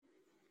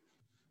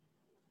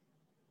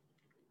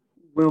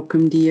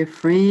Welcome, dear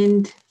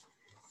friend,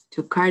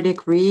 to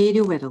Cardiac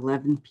Radio at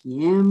 11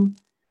 p.m.,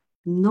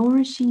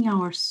 nourishing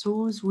our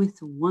souls with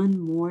one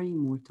more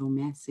Immortal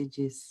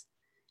Messages.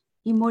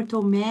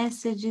 Immortal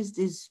Messages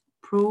is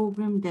a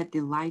program that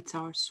delights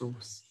our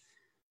souls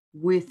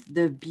with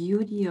the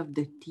beauty of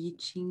the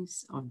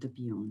teachings of the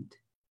beyond.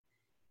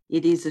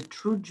 It is a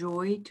true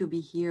joy to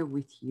be here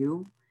with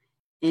you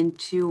and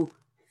to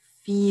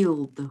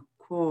feel the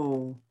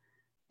call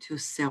to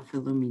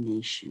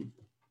self-illumination.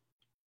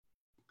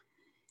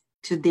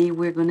 Today,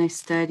 we're going to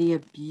study a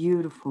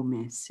beautiful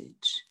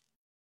message.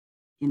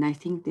 And I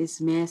think this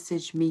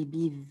message may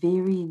be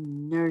very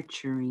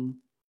nurturing,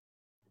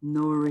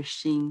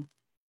 nourishing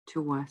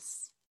to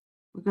us.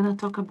 We're going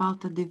to talk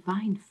about a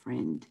divine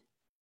friend.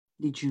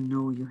 Did you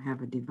know you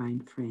have a divine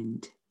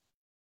friend?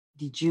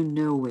 Did you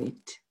know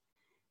it?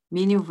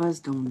 Many of us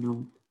don't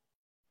know.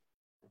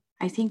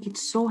 I think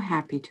it's so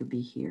happy to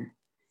be here.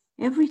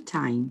 Every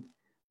time,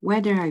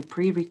 whether I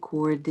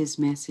pre-record these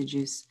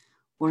messages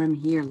or I'm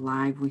here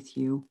live with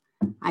you,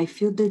 I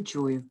feel the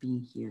joy of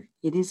being here.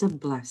 It is a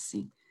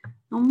blessing.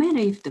 No matter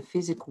if the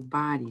physical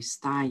body is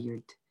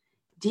tired,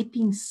 deep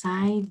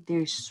inside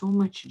there's so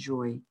much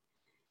joy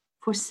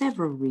for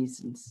several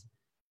reasons.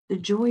 The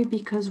joy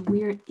because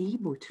we are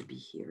able to be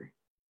here.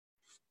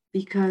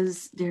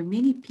 Because there are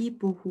many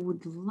people who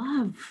would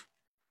love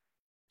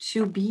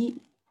to be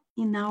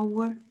in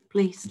our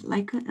place,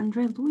 like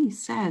Andre Luis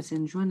says,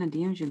 and Joana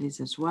de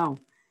Angelis as well.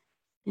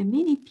 There are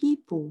many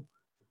people,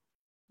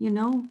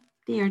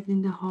 they are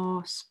in the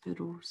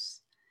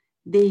hospitals,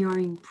 they are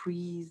in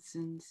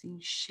prisons, in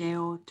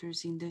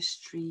shelters, in the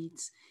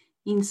streets,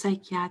 in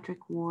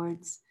psychiatric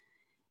wards,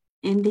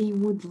 and they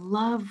would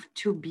love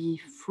to be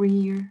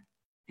freer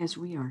as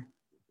we are.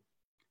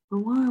 But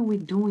what are we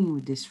doing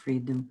with this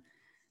freedom?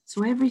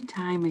 So every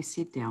time I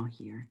sit down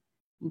here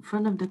in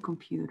front of the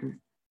computer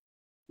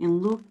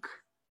and look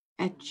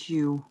at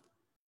you,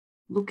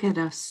 look at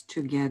us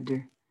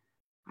together,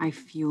 I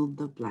feel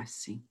the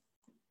blessing.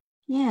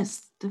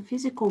 Yes, the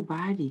physical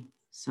body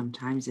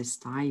sometimes is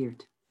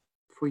tired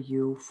for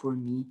you, for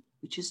me,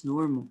 which is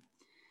normal.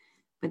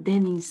 But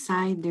then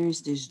inside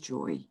there's this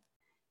joy.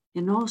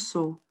 And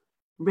also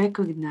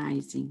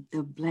recognizing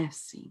the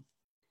blessing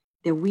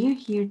that we're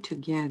here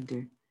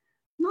together,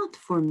 not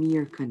for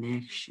mere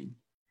connection,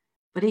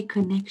 but a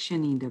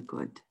connection in the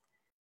good,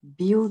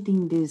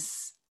 building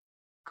this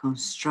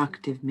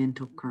constructive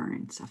mental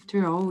currents.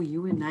 After all,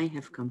 you and I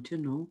have come to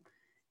know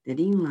that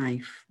in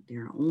life,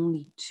 there are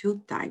only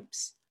two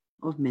types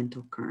of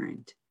mental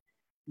current.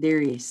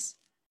 There is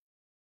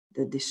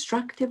the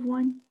destructive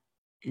one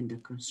and the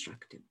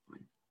constructive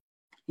one.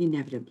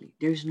 Inevitably,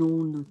 there's no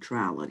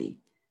neutrality.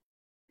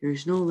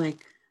 There's no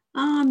like,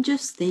 oh, I'm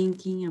just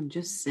thinking, I'm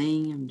just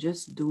saying, I'm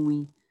just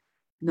doing.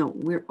 No,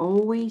 we're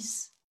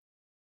always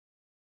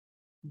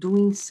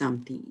doing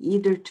something,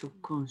 either to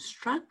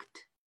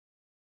construct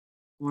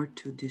or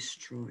to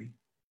destroy.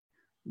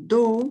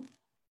 Though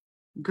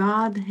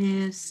God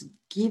has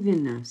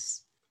given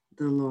us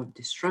the law of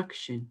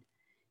destruction,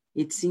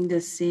 it's in the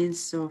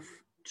sense of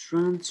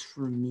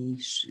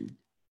transformation,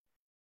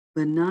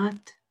 but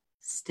not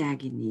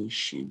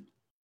stagnation.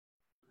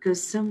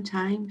 Because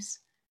sometimes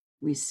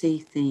we say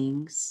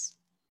things,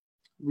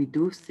 we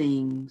do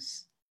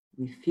things,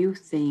 we feel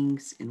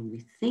things, and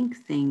we think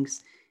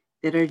things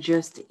that are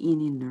just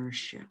in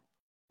inertia.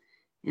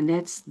 And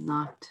that's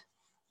not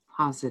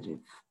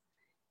positive.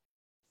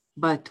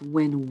 But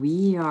when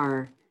we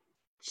are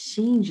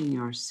changing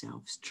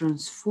ourselves,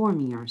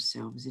 transforming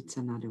ourselves, it's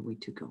another way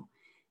to go.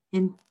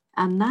 And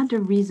another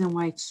reason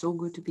why it's so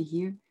good to be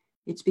here,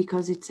 it's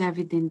because it's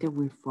evident that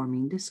we're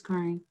forming this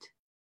current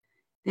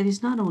that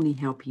is not only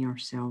helping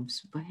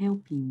ourselves, but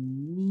helping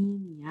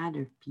many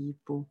other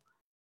people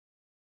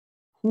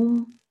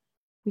whom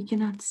we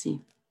cannot see,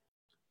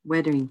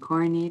 whether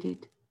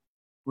incarnated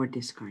or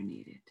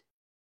discarnated.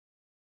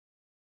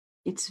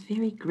 It's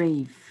very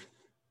grave.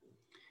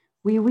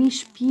 We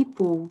wish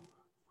people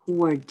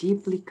who are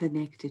deeply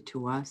connected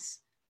to us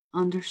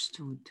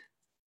understood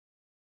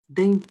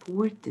the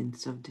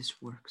importance of these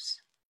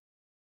works,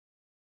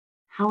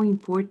 how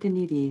important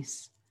it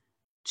is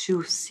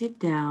to sit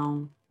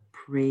down,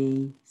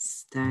 pray,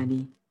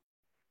 study,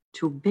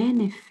 to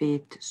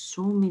benefit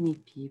so many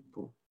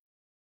people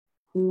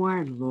who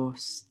are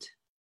lost,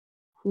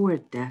 who are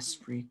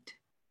desperate,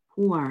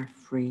 who are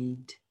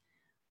afraid,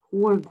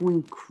 who are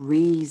going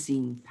crazy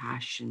in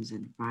passions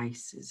and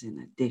vices and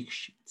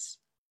addictions,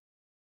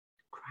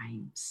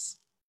 crimes.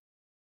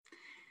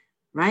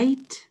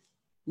 Right?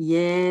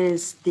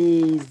 Yes,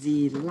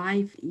 Daisy,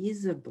 life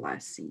is a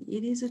blessing.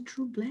 It is a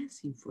true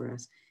blessing for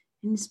us,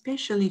 and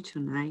especially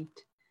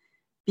tonight,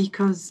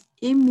 because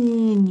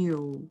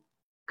Emmanuel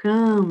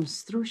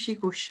comes through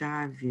Chico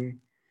Xavier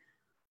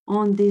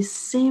on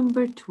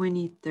December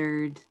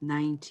 23rd,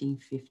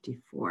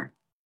 1954.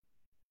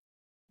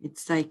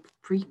 It's like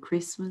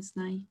pre-Christmas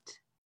night.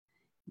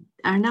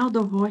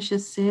 Arnaldo Rocha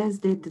says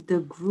that the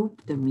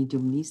group, the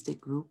mediumistic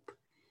group,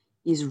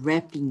 is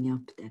wrapping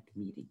up that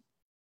meeting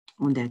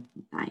on that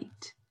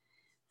night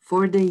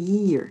for the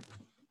year.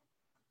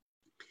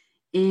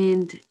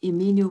 And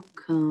Emmanuel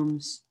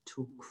comes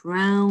to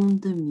crown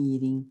the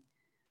meeting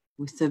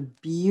with a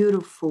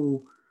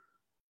beautiful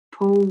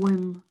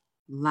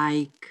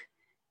poem-like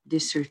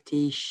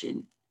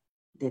dissertation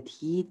that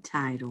he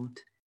titled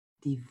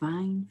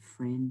Divine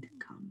Friend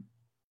Come.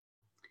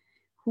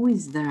 Who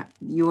is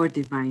your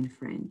divine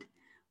friend?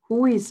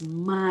 Who is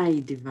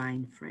my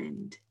divine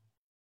friend?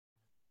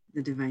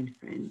 The divine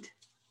friend,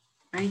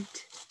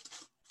 right?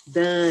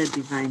 The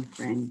divine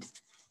friend.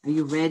 Are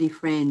you ready,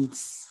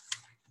 friends?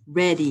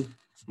 Ready?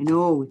 I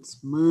know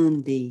it's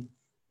Monday,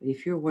 but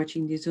if you're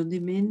watching this on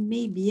demand,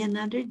 maybe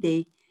another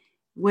day.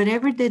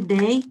 Whatever the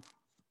day,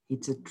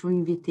 it's a true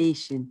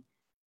invitation.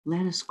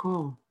 Let us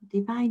call.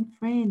 Divine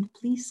friend,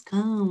 please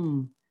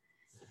come.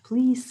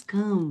 Please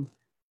come.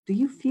 Do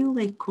you feel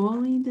like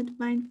calling the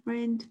divine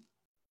friend?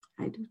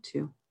 I do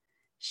too.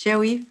 Shall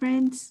we,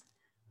 friends?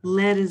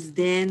 Let us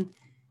then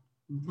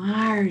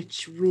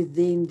march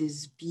within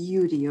this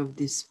beauty of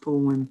this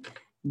poem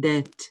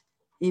that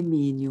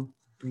Emmanuel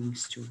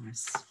brings to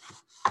us.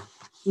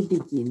 He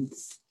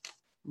begins,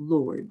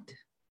 Lord,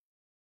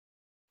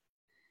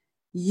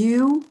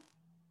 you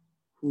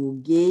who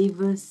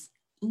gave us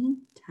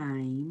in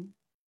time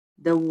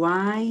the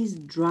wise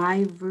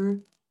driver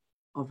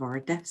of our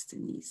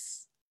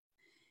destinies,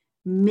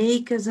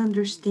 make us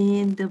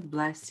understand the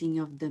blessing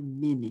of the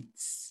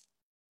minutes,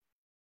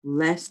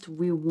 lest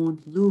we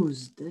won't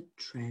lose the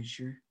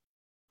treasure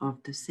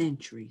of the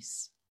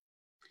centuries.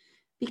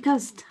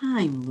 Because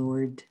time,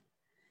 Lord,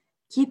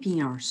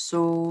 keeping our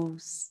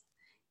souls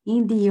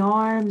in the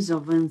arms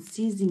of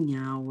unceasing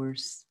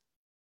hours,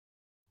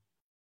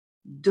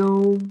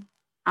 though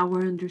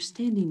our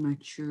understanding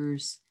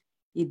matures,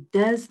 it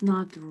does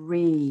not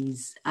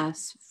raise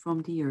us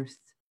from the earth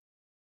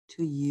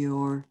to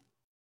your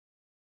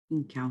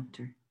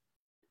encounter.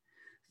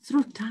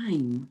 Through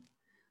time,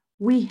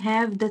 we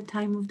have the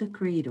time of the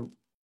cradle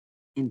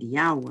and the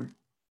hour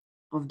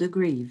of the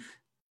grave,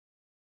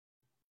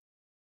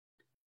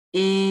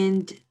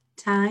 and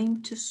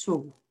time to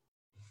sow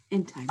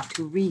and time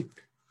to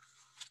reap,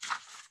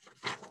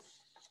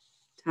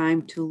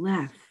 time to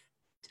laugh,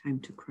 time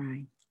to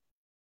cry.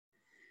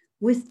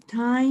 With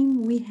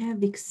time, we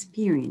have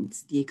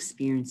experienced the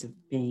experience of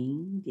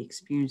pain, the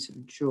experience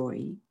of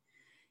joy,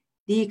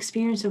 the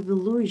experience of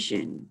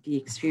illusion, the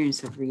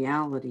experience of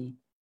reality,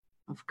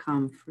 of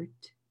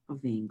comfort,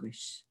 of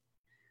anguish,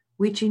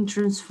 which in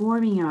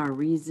transforming our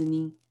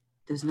reasoning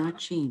does not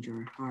change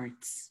our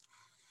hearts.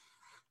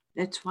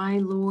 That's why,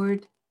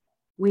 Lord,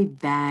 we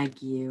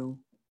beg you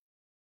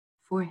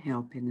for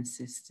help and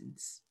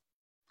assistance.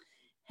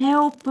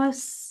 Help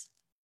us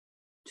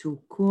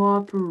to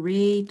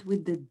cooperate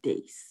with the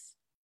days,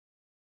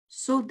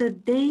 so the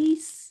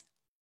days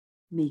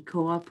may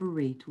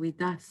cooperate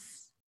with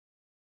us.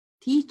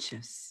 Teach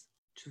us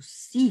to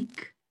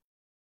seek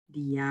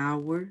the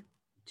hour,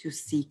 to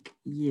seek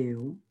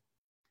you,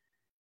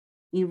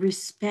 in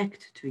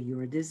respect to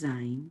your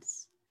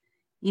designs,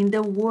 in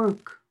the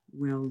work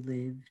well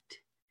lived,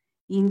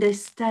 in the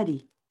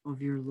study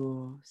of your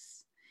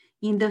laws,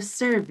 in the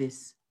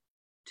service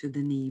to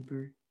the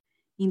neighbor,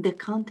 in the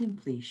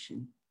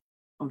contemplation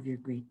of your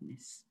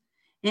greatness,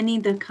 and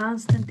in the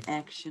constant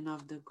action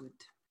of the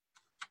good.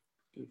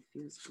 It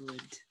feels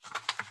good.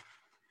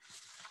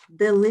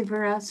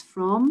 Deliver us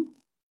from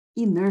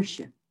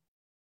inertia,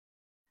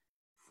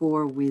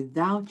 for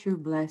without your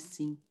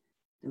blessing,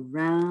 the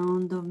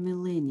round of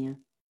millennia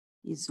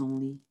is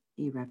only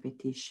a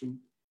repetition,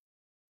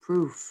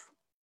 proof,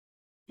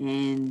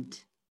 and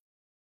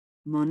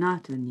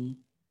monotony.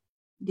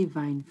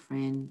 Divine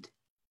friend,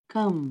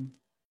 come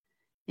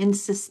and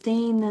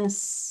sustain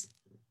us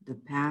the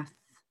path,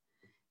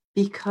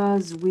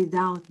 because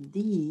without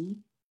thee,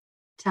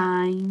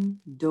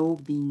 time, though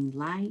being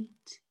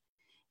light,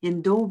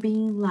 and though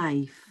being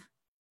life,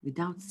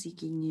 without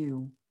seeking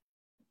you,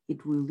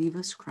 it will leave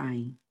us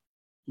crying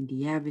in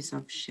the abyss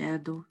of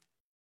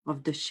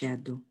the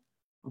shadow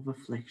of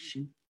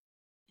affliction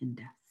and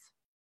death.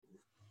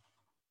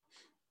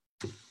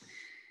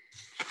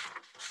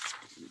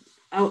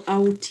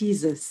 I'll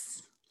tease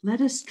us.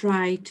 Let us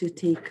try to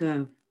take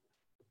a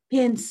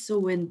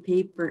pencil and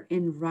paper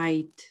and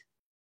write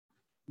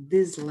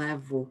this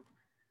level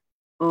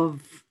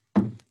of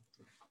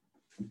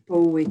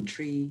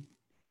poetry,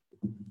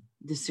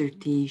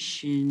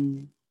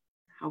 dissertation,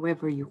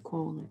 however you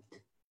call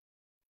it.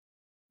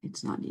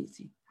 It's not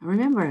easy. I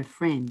remember a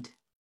friend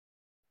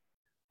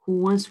who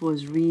once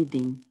was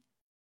reading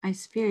a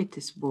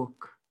spiritist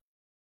book,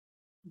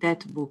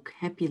 that book,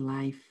 Happy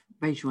Life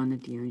by Joana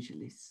de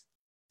Angelis,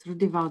 through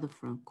Divaldo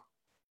Franco.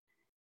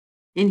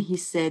 And he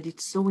said,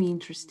 it's so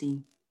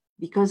interesting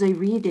because I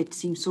read it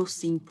seems so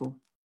simple.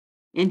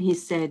 And he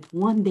said,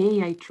 one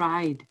day I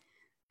tried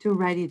to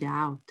write it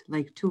out,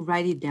 like to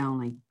write it down,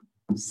 like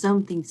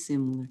something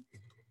similar.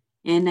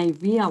 And I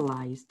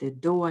realized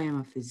that though I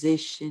am a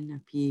physician,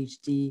 a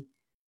PhD,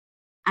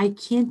 I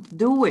can't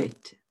do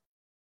it.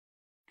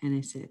 And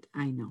I said,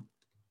 I know.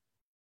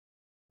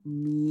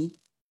 Me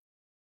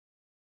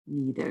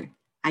neither.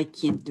 I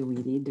can't do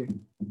it either.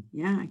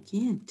 Yeah, I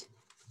can't.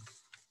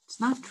 It's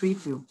not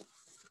trivial.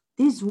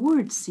 These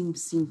words seem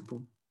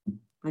simple,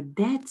 but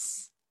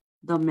that's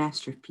the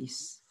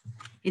masterpiece.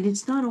 And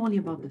it's not only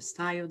about the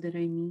style that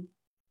I mean.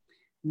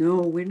 No,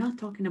 we're not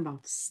talking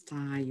about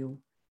style.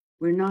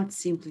 We're not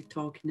simply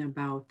talking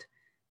about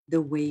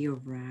the way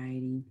of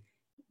writing,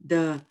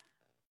 the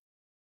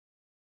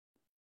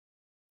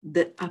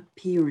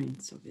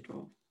appearance of it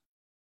all.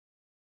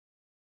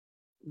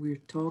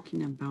 We're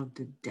talking about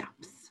the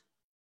depth.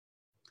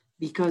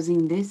 Because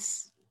in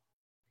this,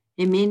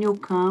 Emmanuel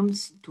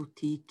comes to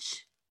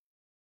teach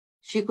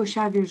Chico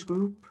Xavier's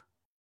group,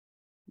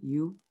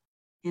 you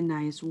and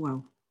I as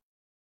well,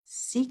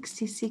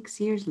 66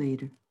 years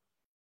later,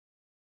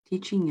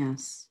 teaching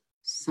us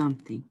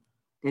something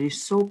that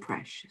is so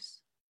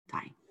precious,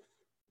 time.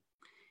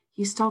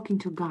 He's talking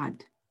to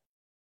God.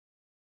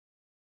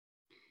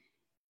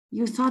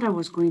 You thought I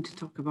was going to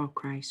talk about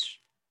Christ,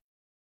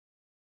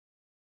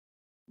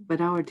 but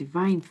our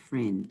divine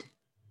friend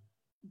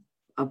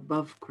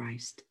above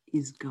Christ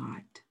is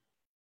God.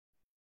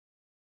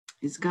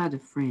 Is God a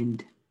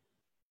friend?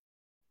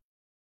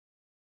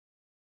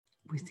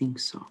 We think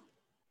so.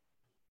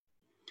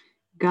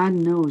 God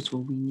knows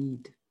what we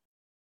need,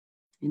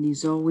 and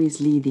He's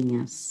always leading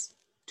us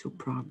to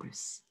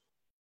progress.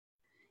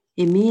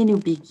 Emmanuel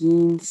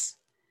begins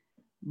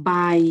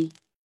by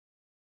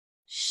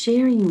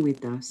sharing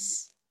with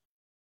us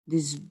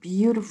this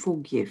beautiful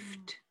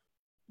gift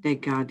that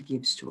God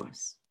gives to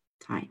us,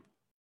 time.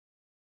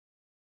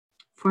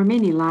 For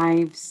many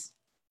lives,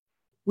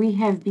 we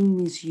have been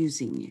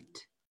misusing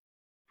it.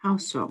 How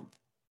so?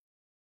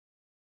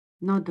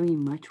 Not doing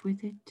much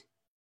with it,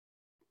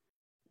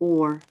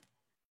 or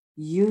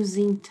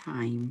using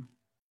time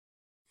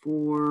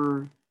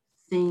for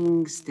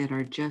things that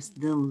are just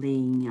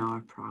delaying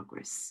our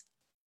progress.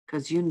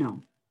 Because you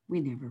know, we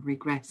never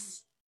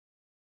regress.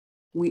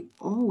 We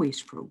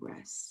always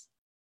progress.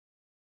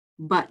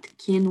 But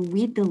can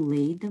we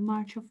delay the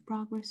march of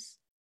progress?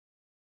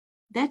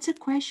 That's a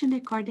question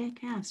that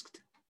Kardec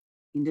asked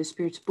in the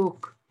Spirit's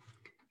book,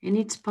 and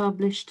it's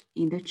published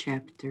in the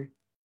chapter,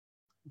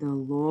 The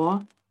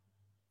Law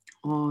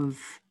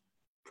of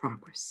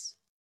Progress.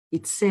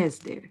 It says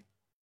there,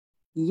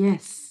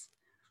 yes,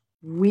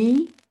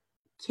 we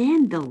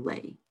can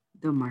delay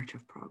the march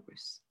of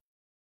progress.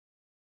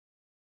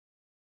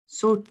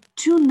 So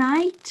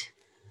tonight,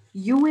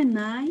 you and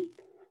I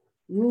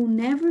will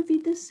never be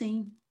the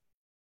same.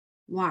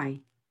 Why?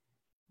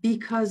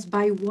 Because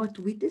by what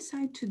we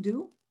decide to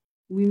do,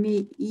 we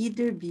may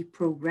either be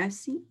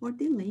progressing or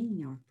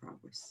delaying our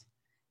progress.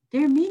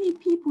 There are many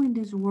people in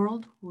this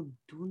world who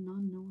do not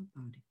know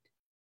about it.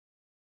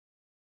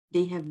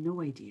 They have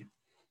no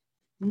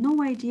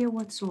idea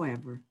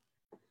whatsoever.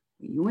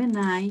 You and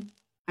I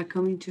are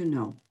coming to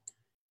know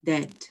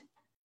that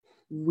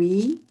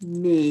we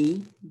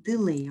may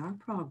delay our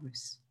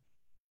progress.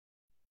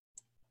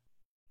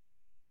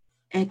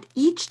 At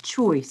each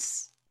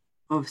choice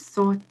of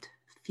thought,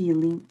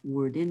 feeling,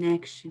 word, and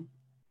action,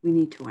 we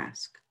need to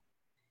ask,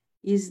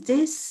 is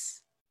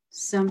this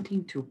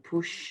something to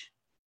push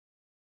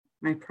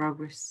my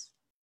progress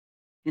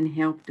and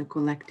help the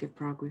collective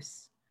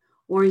progress?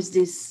 Or is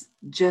this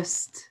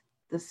just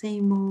the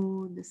same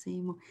old?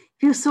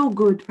 Feels so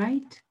good,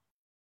 right?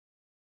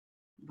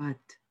 But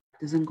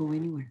doesn't go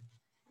anywhere.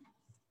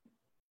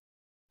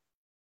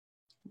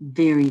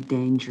 Very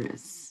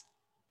dangerous.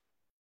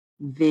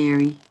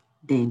 Very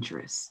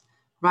dangerous.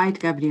 Right,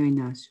 Gabriel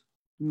Inácio?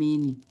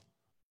 Many.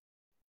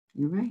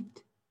 You're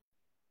right.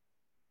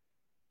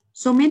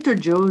 So Mentor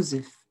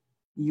Joseph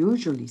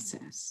usually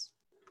says,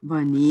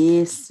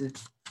 Vanessa,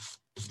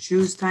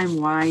 choose time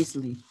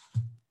wisely.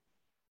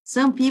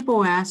 Some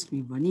people ask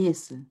me,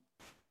 Vanessa,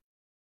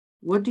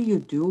 what do you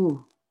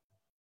do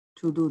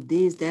to do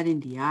this, that,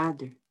 and the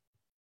other?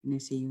 And I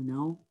say, you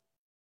know,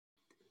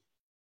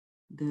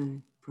 the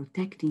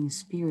protecting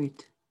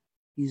spirit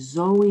is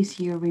always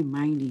here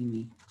reminding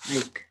me,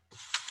 like,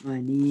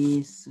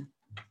 Vanessa,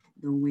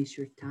 don't waste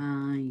your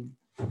time.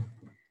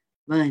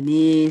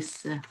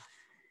 Vanessa,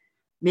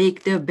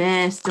 make the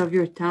best of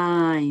your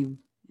time.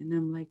 And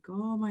I'm like,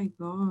 oh my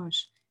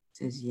gosh. It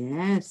says,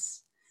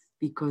 yes,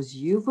 because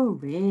you've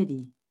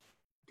already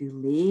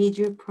delayed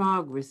your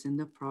progress and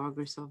the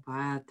progress of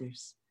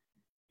others.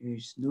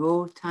 There's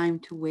no time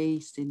to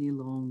waste any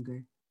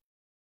longer.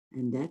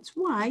 And that's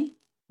why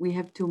we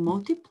have to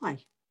multiply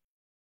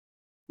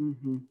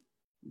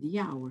the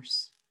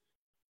hours.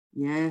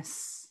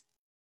 Yes,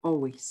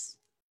 always,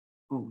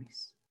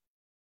 always.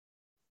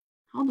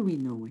 How do we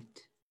know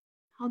it?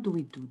 How do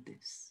we do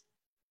this?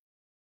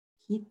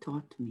 He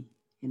taught me,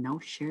 and I'll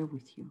share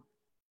with you.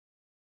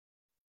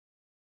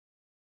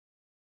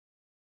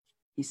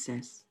 He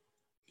says,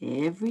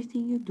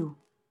 everything you do,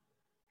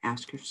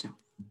 ask yourself,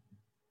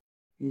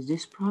 is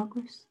this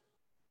progress?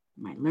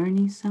 Am I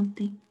learning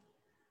something?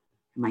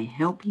 Am I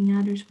helping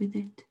others with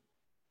it?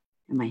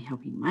 Am I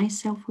helping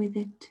myself with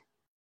it?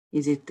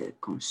 Is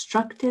it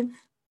constructive?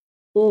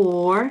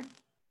 Or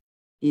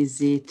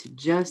is it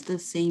just the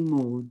same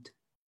old?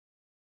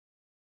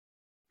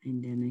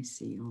 And then I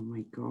say, oh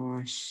my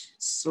gosh,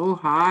 it's so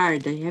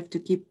hard. I have to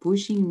keep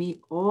pushing me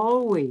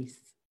always.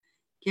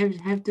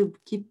 Have to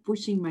keep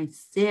pushing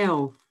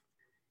myself.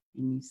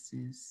 And he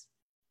says,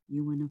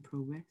 you want to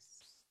progress?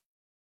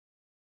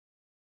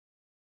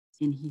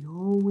 And he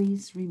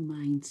always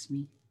reminds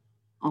me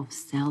of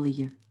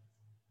Celia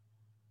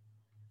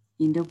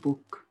in the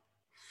book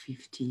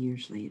 50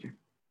 years later.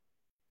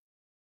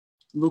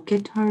 Look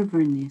at her,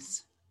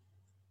 Vanessa.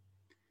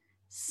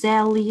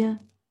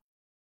 Celia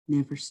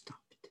never stopped.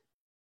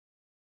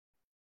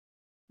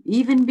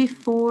 Even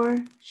before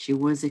she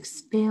was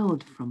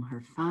expelled from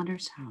her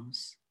father's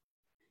house,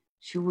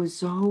 she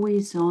was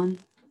always on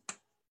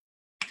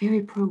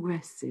very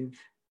progressive.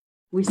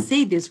 We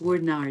say this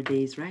word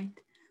nowadays, right?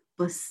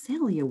 But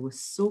Celia was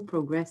so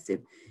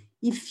progressive.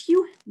 If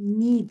you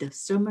need a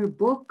summer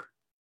book,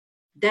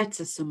 that's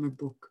a summer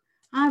book.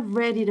 I've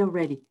read it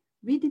already.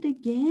 Read it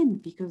again,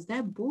 because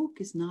that book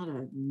is not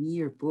a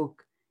mere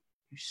book.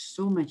 There's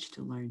so much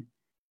to learn.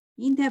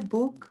 In that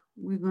book,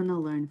 we're going to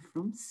learn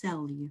from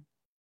Celia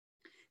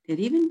that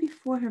even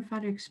before her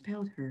father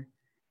expelled her,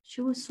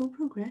 she was so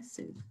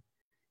progressive.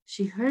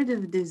 She heard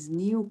of these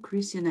new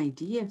Christian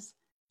ideas.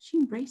 She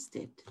embraced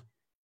it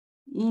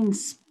in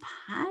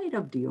spite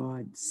of the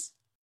odds.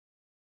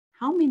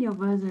 How many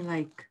of us are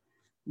like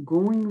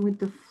going with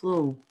the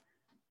flow,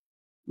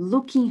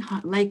 looking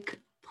like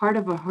part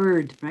of a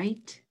herd,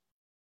 right?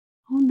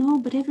 Oh no,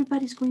 but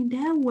everybody's going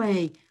that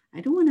way.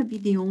 I don't want to be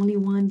the only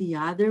one the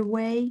other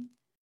way.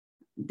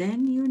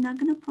 Then you're not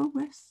going to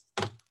progress.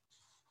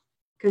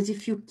 Because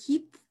if you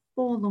keep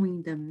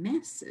following the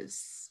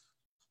masses,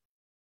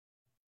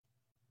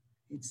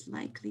 it's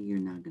likely you're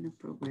not going to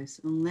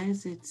progress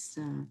unless it's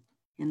an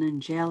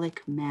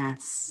angelic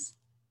mass,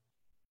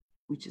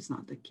 which is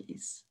not the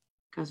case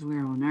because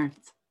we're on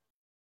earth.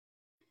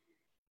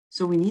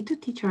 So we need to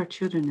teach our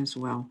children as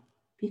well.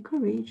 Be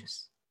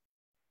courageous.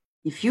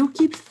 If you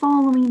keep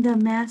following the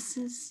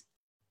masses,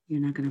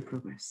 you're not going to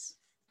progress.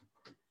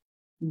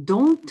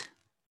 Don't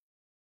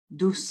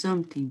do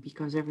something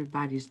because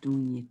everybody's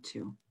doing it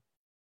too.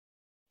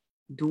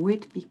 Do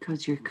it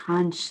because your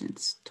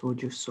conscience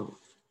told you so.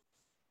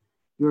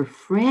 Your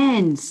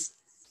friends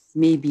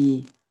may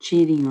be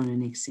cheating on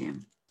an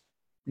exam,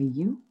 but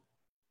you?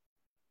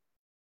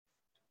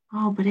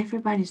 Oh, but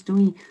everybody's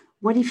doing,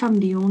 what if I'm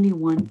the only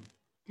one?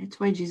 That's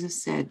why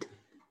Jesus said,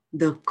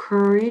 the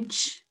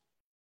courage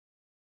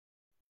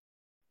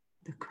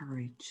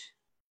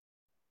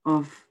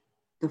of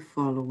the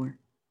follower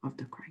of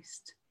the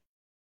Christ.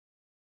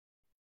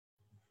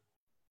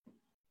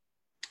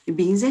 It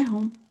begins at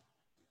home.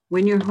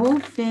 When your whole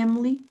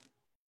family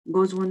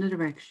goes one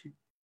direction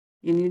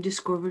and you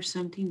discover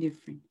something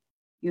different,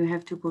 you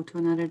have to go to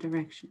another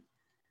direction.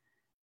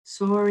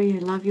 Sorry, I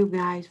love you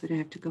guys, but I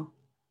have to go.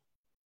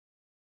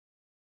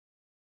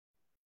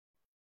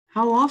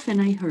 How often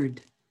I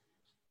heard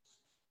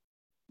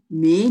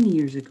many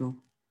years ago,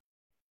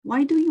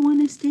 why do you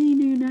want to stay in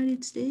the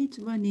United States,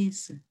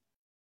 Vanessa?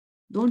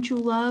 Don't you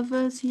love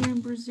us here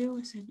in Brazil?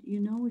 I said,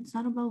 it's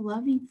not about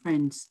loving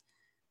friends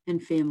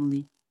and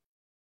family.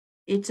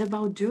 It's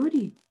about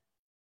duty.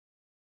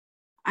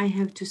 I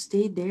have to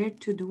stay there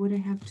to do what I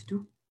have to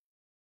do.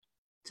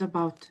 It's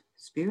about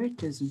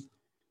spiritism.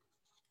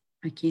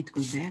 I can't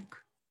go back.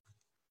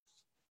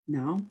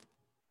 Now,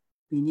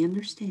 we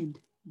understand.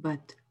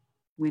 But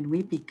when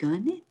we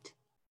began it,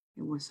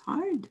 it was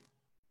hard.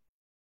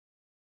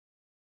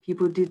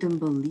 People didn't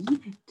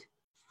believe it.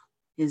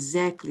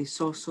 Exactly,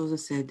 Saul Souza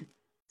said,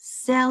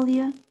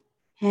 Celia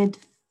had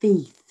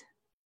faith.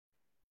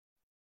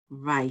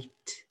 Right.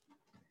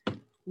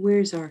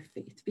 Where's our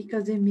faith?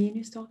 Because Emmanuel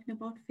is talking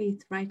about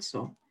faith, right,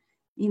 Saul?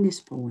 In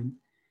this poem,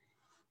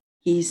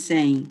 he's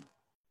saying,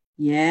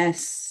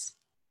 yes,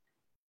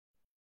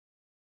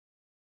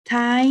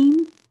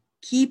 time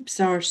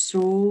keeps our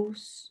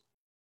souls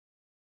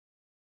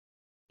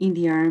in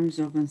the arms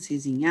of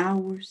unceasing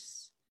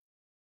hours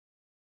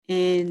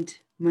and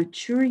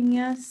maturing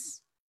us,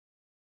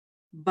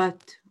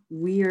 but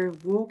we are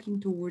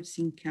walking towards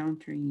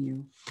encountering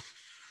you.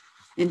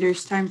 And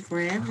there's time for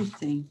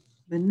everything.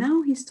 But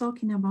now he's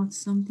talking about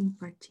something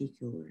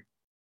particular.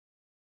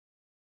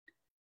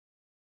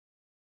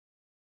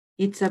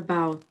 It's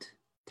about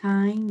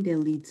time that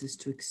leads us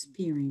to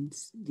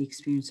experience the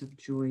experience of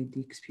joy,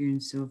 the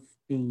experience of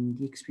pain,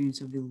 the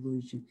experience of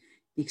illusion,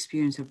 the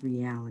experience of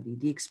reality,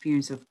 the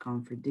experience of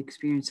comfort, the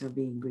experience of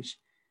anguish.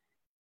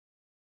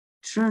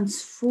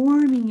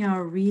 Transforming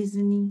our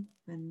reasoning,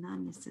 but not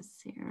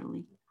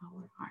necessarily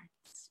our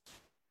hearts.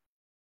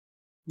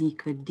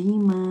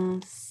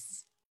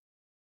 Nicodemus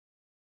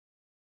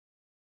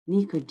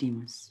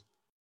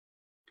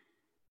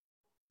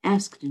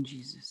asked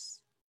Jesus,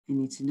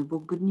 and it's in the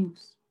book Good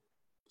News,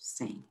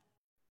 saying,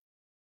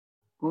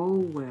 oh,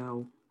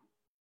 well,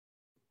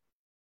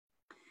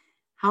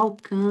 how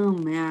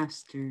come,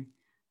 Master,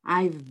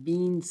 I've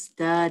been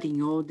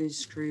studying all the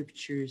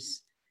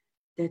scriptures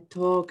that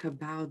talk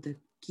about the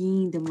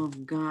kingdom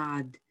of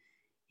God,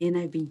 and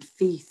I've been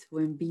faithful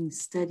and been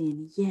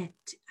studying,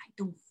 yet I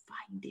don't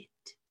find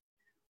it.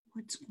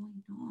 What's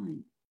going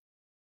on?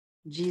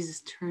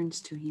 Jesus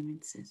turns to him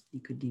and says,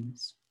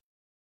 Nicodemus,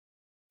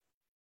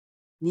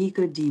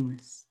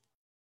 Nicodemus,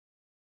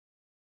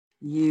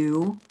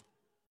 you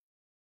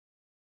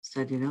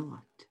studied a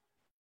lot,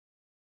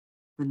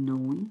 but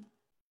knowing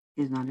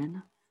is not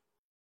enough.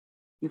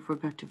 You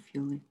forgot to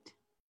feel it.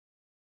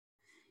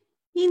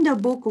 In the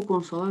book O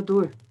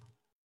Consolador,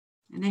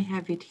 and I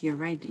have it here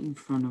right in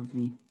front of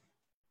me,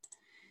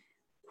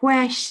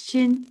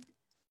 question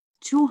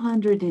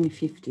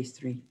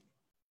 253.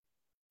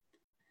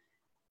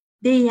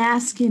 They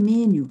ask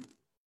Emmanuel,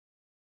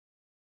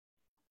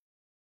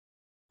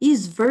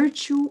 is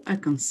virtue a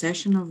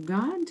concession of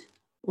God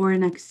or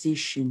an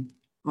acquisition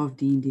of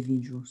the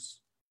individuals?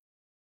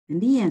 And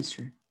the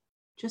answer,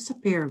 just a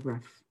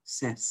paragraph,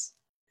 says,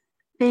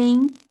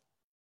 pain,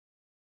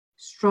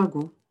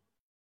 struggle,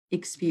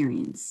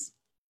 experience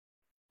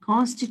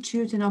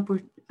constitute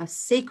a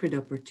sacred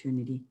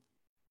opportunity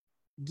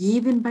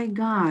given by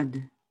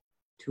God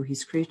to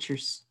his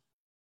creatures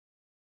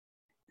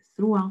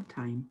throughout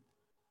time.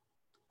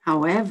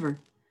 However,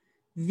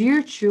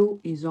 virtue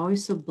is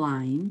always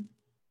sublime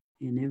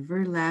and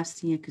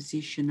everlasting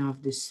acquisition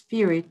of the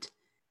spirit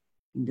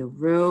in the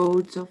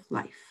roads of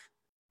life,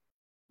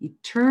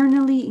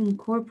 eternally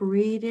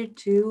incorporated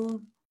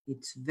to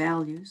its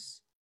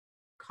values,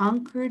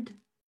 conquered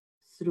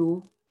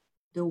through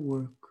the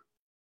work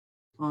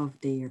of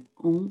their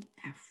own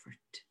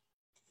effort.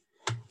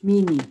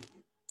 Meaning,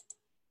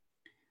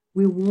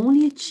 we will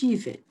only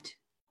achieve it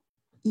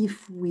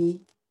if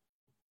we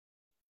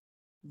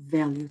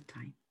value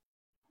time.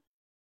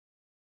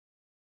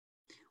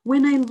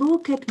 When I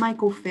look at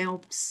Michael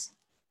Phelps,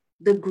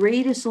 the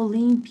greatest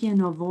Olympian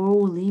of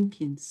all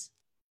Olympians,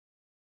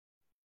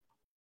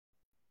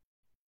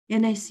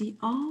 and I see,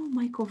 oh,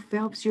 Michael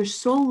Phelps, you're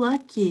so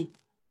lucky.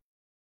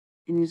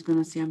 And he's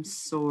going to say, I'm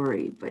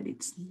sorry, but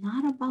it's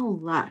not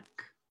about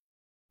luck.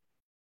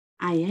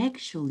 I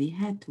actually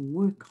had to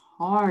work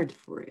hard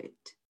for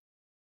it.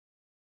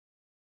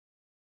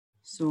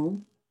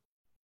 So,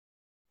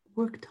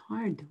 worked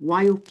hard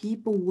while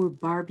people were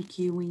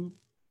barbecuing,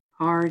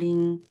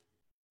 partying,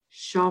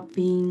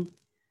 shopping,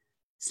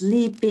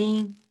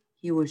 sleeping.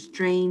 He was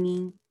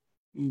training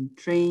and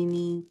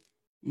training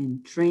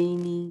and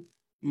training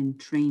and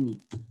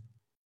training.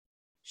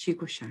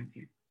 Chico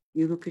Xavier.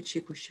 You look at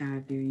Chico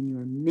Xavier and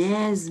you're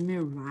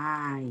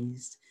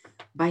mesmerized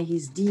by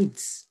his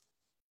deeds,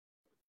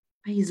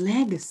 by his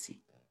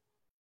legacy.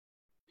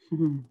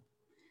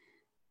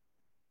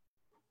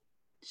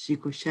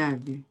 Chico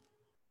Xavier,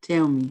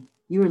 tell me,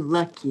 you're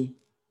lucky,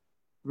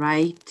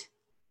 right?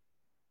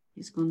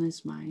 He's gonna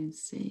smile and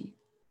say,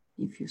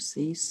 if you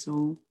say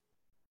so.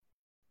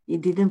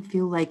 It didn't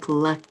feel like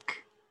luck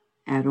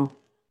at all.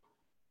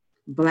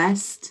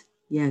 Blessed,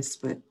 yes,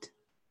 but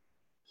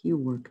he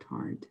worked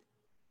hard,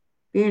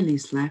 barely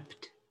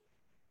slept,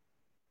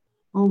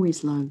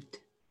 always loved,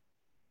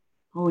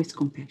 always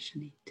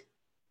compassionate.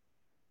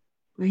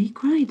 But he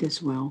cried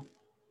as well.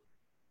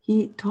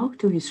 He talked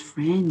to his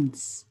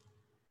friends.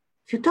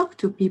 If you talk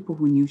to people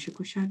who knew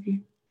Chico Xavier,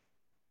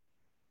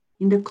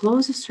 in the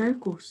closest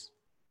circles,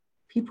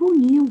 people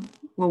knew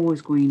what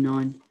was going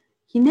on.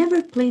 He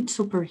never played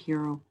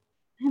superhero,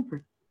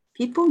 never.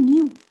 People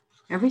knew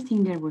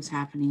everything that was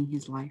happening in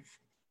his life.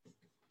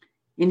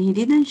 And he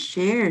didn't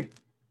share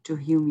to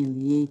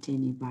humiliate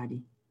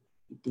anybody.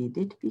 He did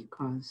it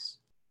because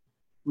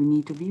we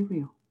need to be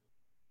real.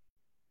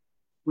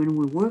 When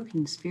we work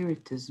in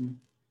Spiritism,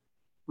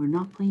 we're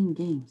not playing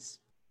games,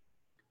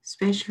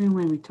 especially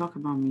when we talk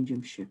about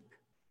mediumship.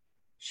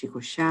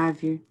 Chico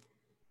Xavier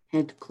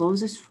had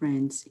closest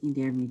friends in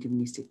their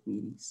mediumistic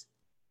meetings,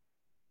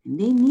 and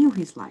they knew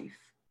his life,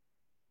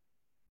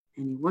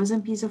 and it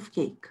wasn't a piece of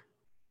cake.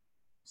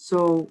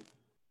 So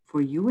for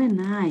you and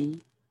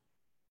I,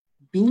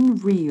 being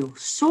real,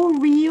 so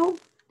real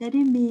that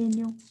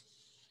Emmanuel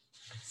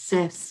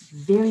says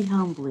very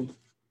humbly,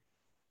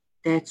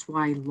 that's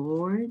why,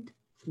 Lord,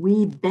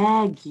 we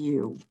beg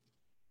you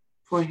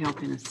for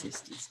help and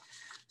assistance.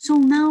 So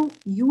now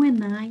you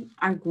and I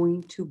are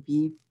going to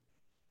be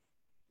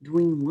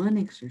doing one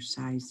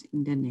exercise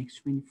in the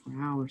next 24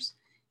 hours.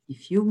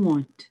 If you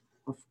want,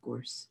 of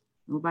course,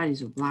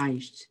 nobody's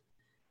obliged,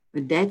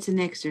 but that's an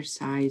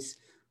exercise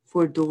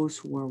for those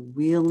who are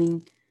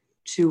willing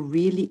to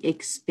really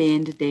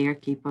expand their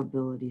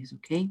capabilities,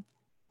 okay?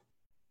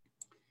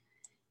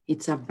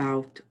 It's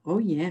about, oh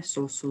yes,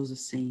 also the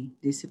saying,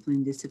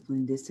 discipline,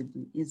 discipline,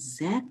 discipline.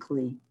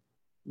 Exactly.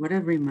 What a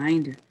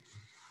reminder.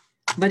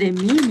 But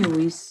Emmanuel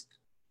is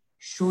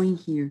showing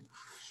here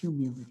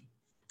humility.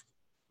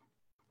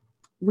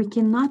 We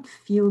cannot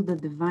feel the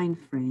divine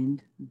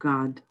friend,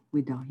 God,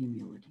 without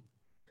humility,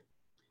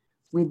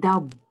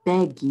 without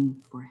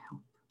begging for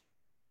help.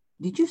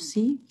 Did you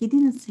see? He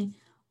didn't say,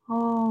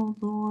 oh,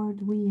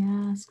 Lord, we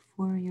ask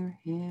for your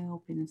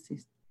help and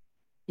assistance.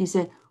 He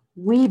said,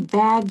 we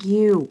beg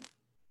you.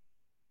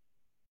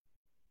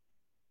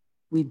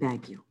 We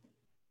beg you.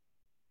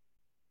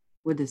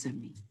 What does that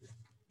mean?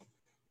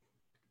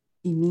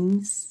 It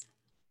means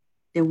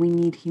that we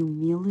need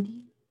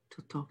humility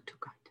to talk to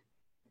God.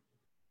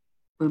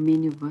 But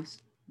many of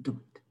us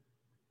Don't.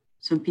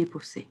 Some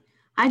people say,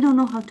 I don't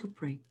know how to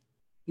pray.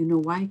 You know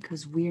why?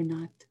 Because we're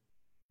not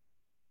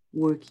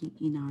working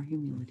in our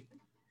humility.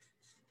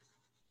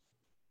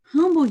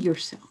 Humble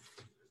yourself.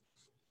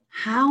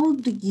 How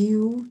do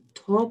you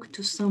talk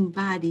to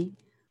somebody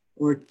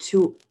or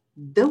to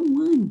the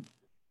one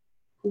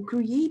who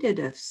created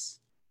us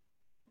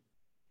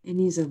and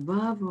is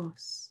above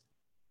us?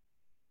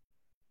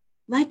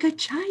 Like a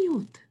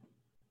child.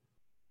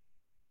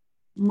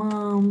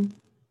 Mom,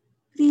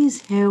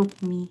 please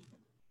help me.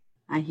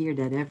 I hear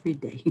that every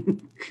day.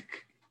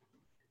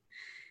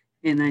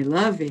 And I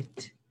love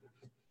it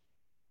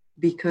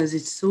because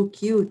it's so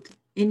cute.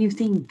 And you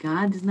think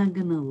God is not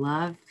going to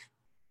love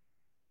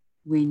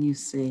when you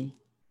say,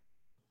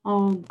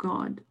 oh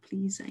God,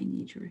 please, I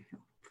need your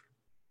help.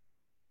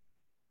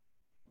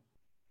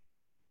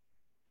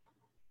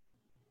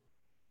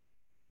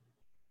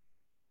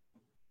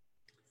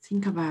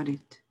 Think about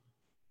it.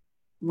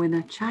 When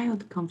a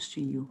child comes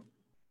to you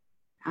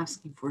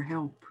asking for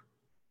help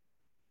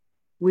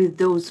with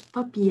those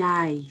puppy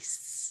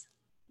eyes,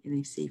 and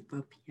I say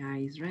puppy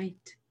eyes,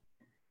 right?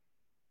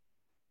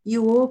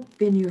 You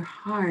open your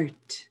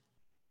heart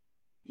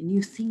and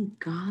you think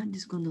God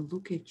is going to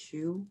look at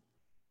you,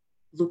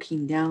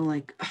 looking down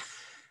like, oh,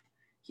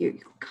 here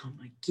you come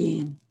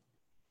again.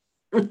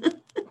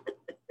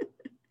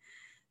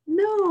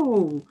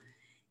 No.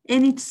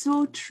 And it's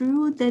so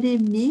true that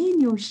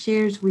Emmanuel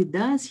shares with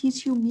us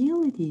his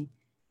humility.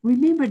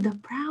 Remember the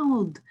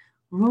proud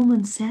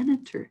Roman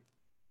senator.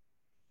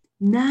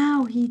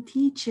 Now he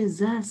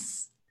teaches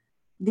us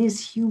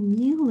this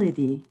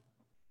humility.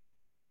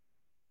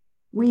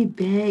 We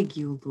beg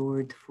you,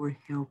 Lord, for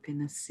help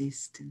and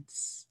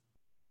assistance,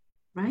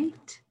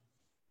 right?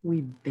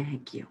 We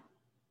beg you.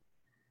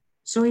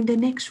 So in the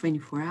next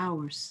 24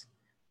 hours,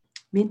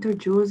 Mentor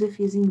Joseph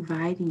is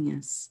inviting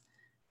us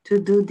to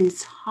do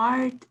this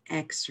heart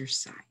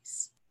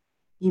exercise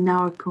in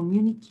our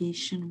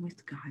communication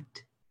with God.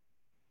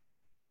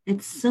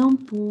 At some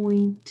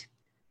point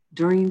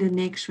during the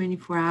next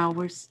 24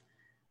 hours,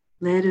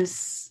 let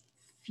us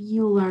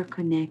feel our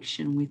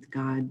connection with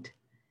God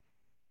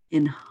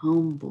and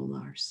humble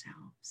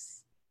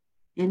ourselves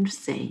and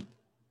say,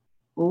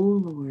 oh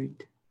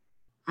Lord,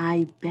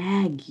 I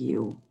beg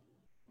you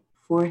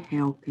for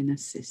help and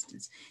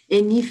assistance.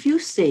 And if you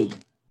say,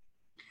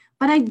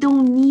 but I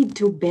don't need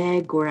to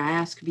beg or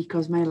ask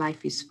because my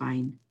life is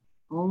fine.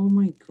 Oh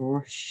my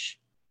gosh,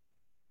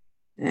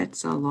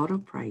 that's a lot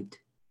of pride.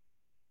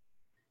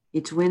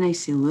 It's when I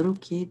see little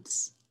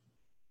kids,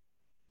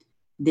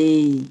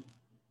 they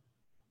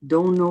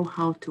don't know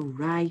how to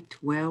write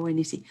well, and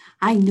they say,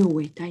 I know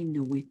it, I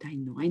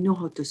know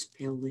how to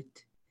spell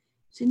it.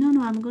 Say,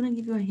 no, I'm going to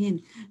give you a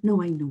hint.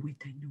 No, I know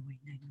it.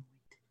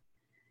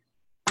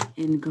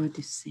 And God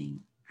is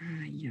saying,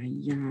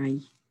 ay.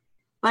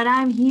 But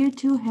I'm here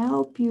to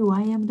help you.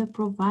 I am the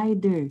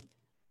provider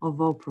of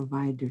all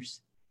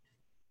providers.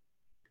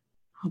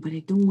 Oh, but I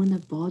don't want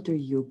to bother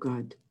you,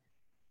 God.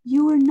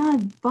 You are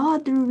not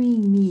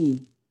bothering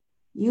me.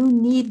 You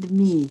need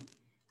me.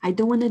 I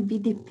don't want to be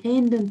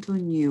dependent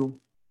on you.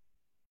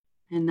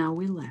 And now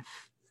we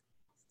laugh.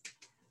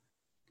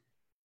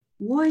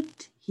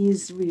 What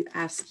he's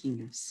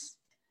asking us,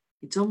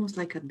 it's almost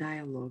like a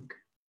dialogue.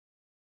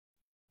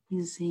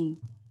 He's saying,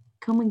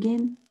 come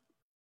again.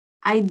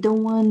 I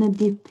don't want to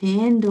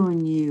depend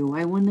on you.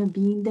 I want to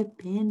be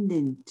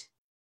independent.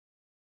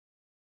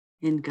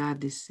 And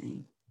God is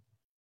saying,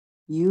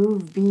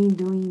 you've been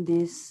doing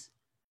this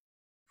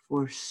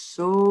for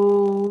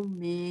so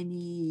many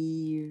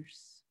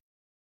years.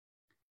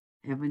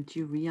 Haven't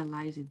you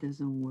realized it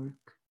doesn't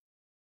work?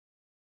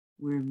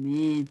 We're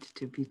meant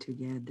to be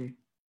together.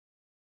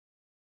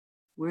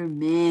 We're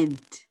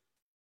meant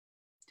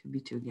to be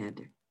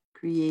together.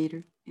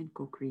 Creator and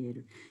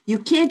co-creator. You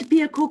can't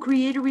be a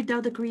co-creator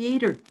without a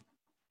creator.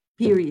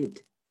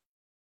 Period.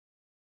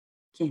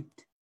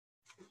 Can't.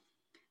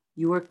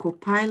 You are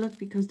co-pilot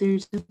because there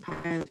is a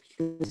pilot.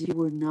 Because you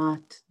were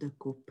not the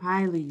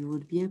co-pilot, you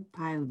would be a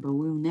pilot, but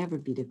we'll never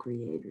be the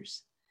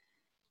creators.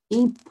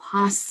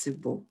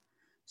 Impossible.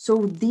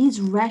 So this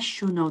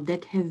rationale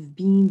that have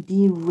been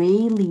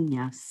derailing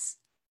us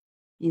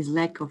is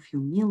lack of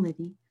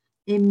humility.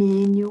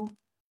 Emmanuel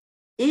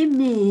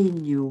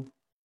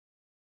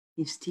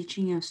is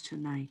teaching us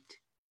tonight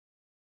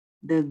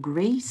the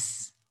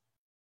grace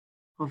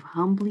of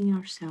humbling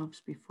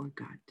ourselves before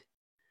God.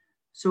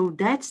 So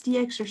that's the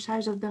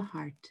exercise of the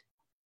heart.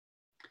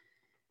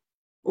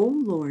 Oh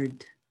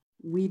Lord,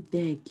 we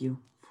beg you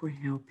for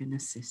help and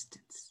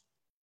assistance.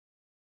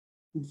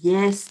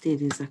 Yes,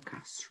 Teresa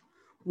Castro,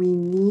 we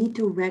need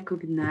to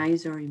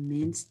recognize our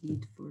immense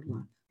need for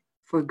love,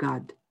 for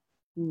God.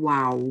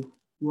 Wow,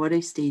 what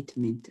a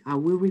statement. I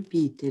will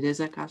repeat,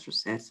 Teresa Castro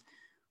says,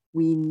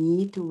 we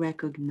need to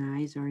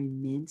recognize our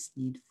immense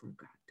need for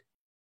God.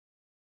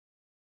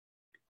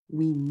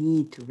 We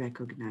need to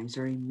recognize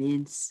our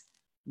immense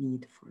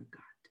need for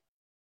God.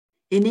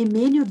 And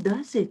Emmanuel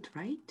does it,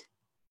 right?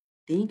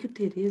 Thank you,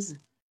 Teresa.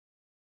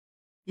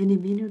 And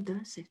Emmanuel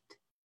does it.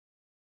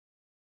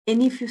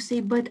 And if you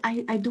say, but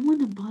I don't want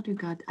to bother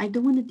God, I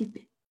don't want to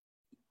depend.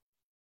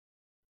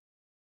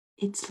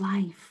 It's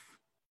life.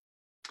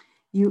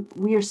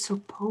 We are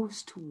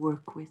supposed to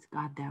work with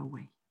God that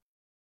way.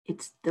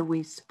 It's the way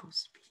it's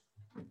supposed to be.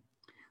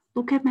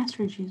 Look at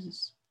Master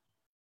Jesus.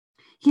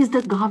 He's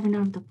the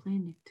governor of the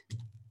planet.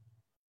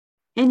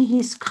 And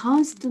he's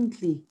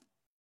constantly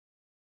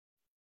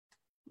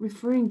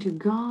referring to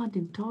God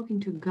and talking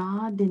to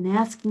God and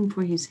asking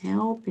for his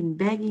help and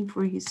begging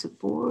for his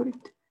support.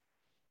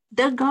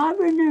 The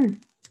governor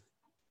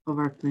of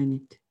our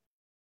planet.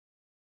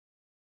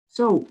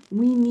 So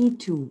we need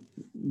to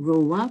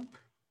grow up,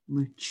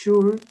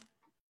 mature,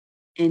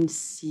 and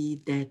see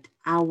that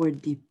our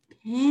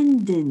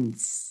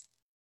dependence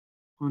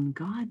on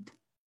God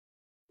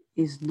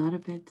is not a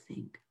bad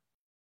thing.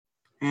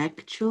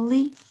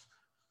 Actually,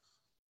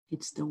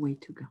 it's the way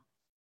to go.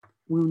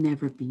 We'll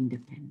never be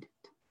independent.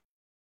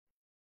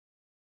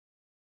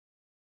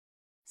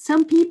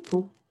 Some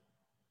people,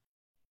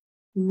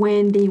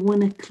 when they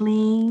want to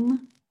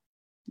claim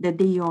that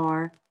they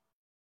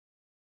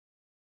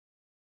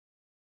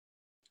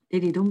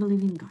don't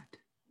believe in God,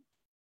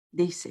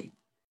 they say,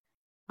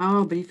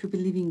 oh, but if you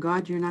believe in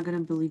God, you're not going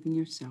to believe in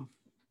yourself.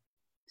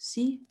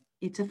 See,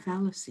 it's a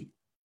fallacy.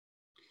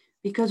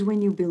 Because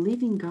when you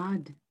believe in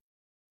God,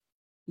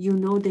 you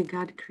know that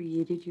God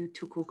created you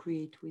to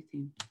co-create with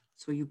him.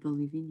 So you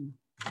believe in you.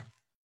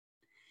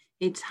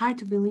 It's hard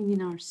to believe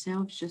in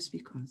ourselves just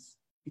because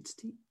it's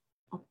the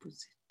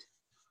opposite.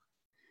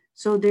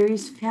 So there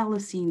is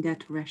fallacy in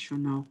that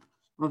rationale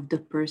of the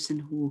person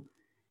who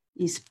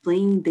is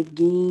playing the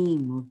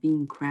game of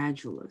being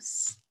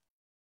credulous,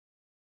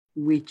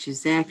 which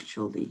is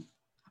actually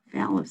a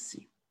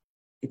fallacy.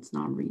 It's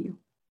not real.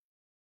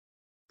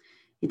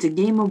 It's a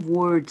game of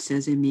words,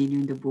 says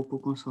Emmanuel in the book O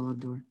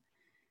Consolador.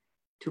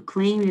 To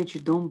claim that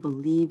you don't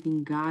believe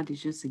in God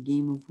is just a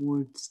game of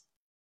words.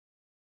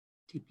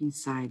 Deep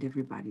inside,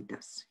 everybody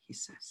does, he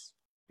says.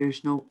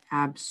 There's no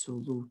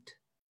absolute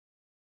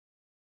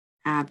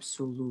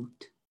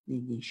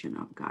negation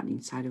of God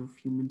inside of a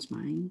human's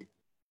mind.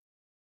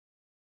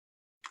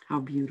 How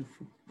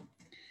beautiful.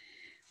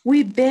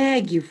 We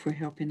beg you for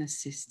help and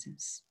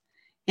assistance.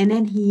 And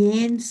then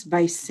he ends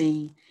by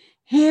saying,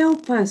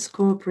 help us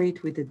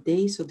cooperate with the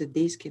days so the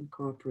days can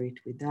cooperate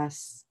with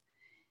us.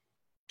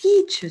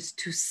 Teach us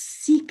to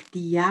seek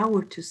the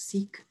hour to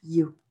seek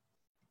you.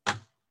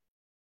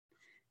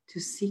 To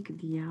seek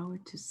the hour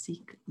to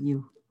seek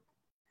you.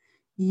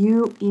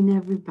 You in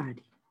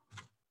everybody.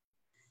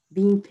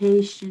 Being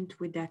patient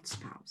with that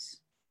spouse.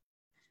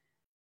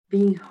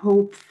 Being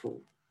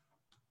hopeful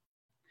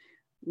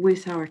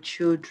with our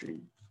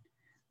children,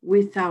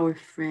 with our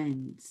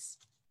friends,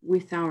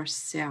 with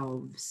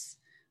ourselves,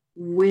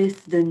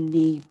 with the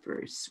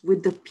neighbors,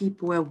 with the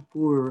people at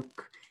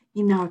work,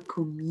 in our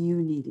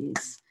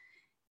communities,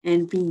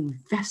 and be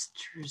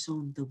investors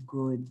on the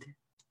good.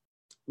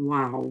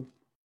 Wow.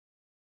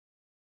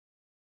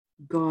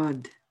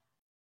 God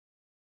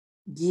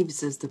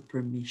gives us the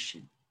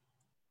permission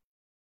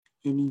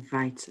and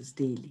invites us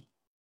daily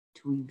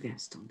to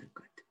invest on the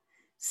good.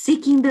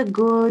 Seeking the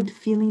good,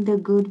 feeling the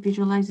good,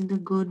 visualizing the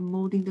good,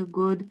 molding the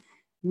good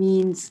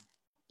means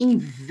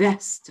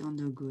invest on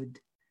the good.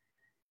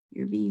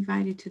 You're being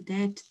invited to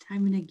that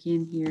time and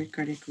again here at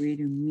Kardec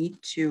Radio. Me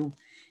too.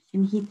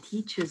 And he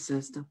teaches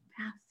us the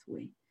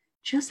pathway,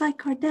 just like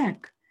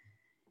Kardec.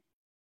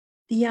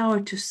 The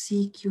hour to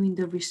seek you in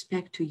the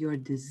respect to your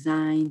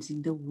designs,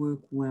 in the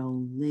work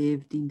well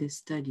lived, in the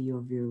study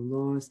of your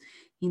laws,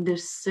 in the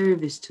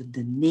service to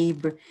the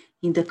neighbor,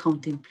 in the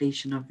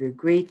contemplation of your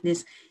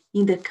greatness,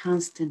 in the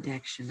constant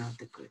action of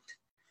the good.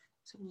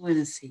 So I want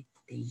to say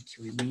thank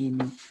you,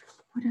 Emmanuel.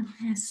 What a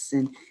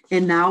lesson.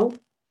 And now,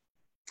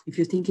 if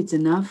you think it's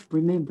enough,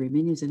 remember,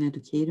 Emmanuel is an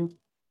educator.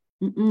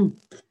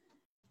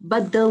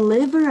 But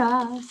deliver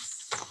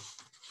us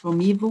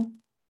from evil,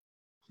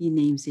 he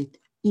names it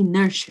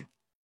inertia.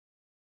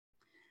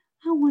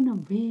 I want to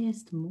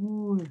rest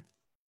more.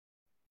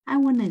 I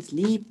want to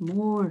sleep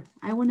more.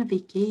 I want a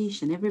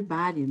vacation.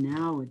 Everybody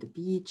now at the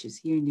beaches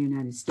here in the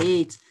United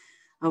States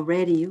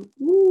already,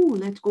 ooh,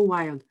 let's go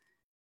wild.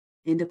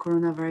 And the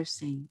coronavirus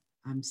saying,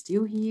 I'm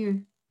still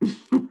here.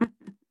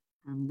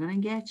 I'm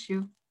going to get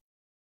you.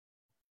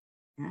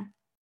 Yeah.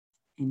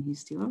 And he's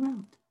still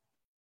around.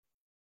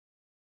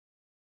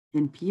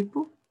 And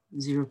people,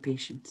 zero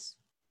patience.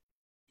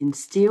 And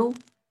still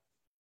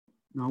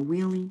not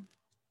willing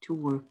to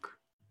work.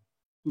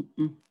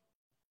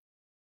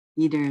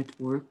 Either at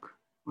work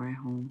or at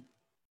home.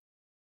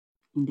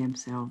 In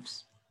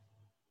themselves.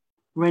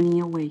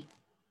 Running away.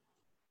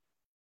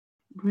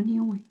 Running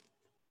away.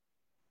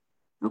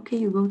 Okay,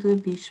 you go to the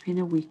beach, spend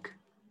a week.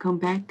 Come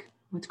back,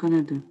 what's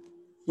gonna do?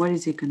 What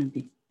is it gonna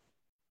be?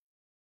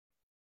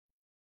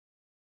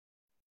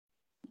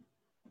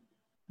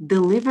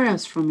 Deliver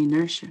us from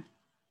inertia.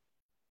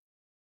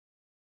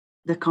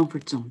 The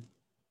comfort zone.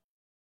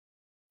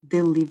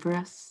 Deliver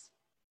us.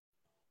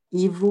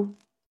 Evil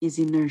is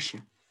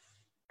inertia.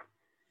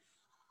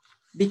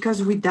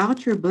 Because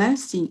without your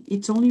blessing,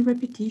 it's only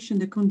repetition,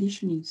 the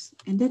conditionings.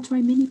 And that's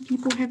why many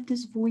people have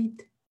this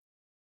void,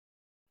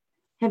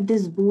 have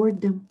this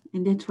boredom,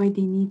 and that's why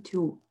they need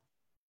to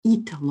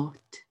eat a lot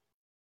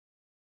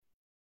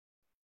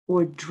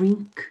or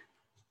drink,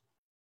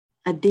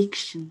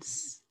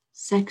 addictions,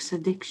 sex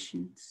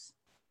addictions,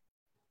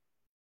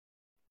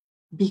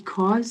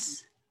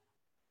 because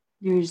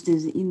there is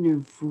this inner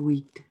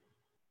void,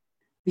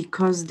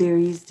 because there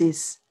is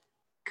this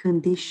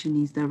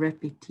conditioning, the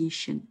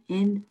repetition,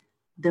 and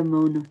the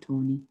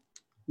monotony,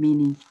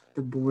 meaning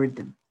the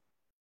boredom.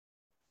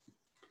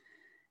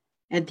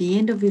 At the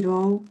end of it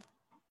all,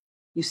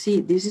 you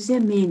see, this is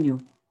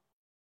Emmanuel,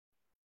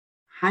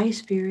 high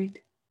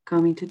spirit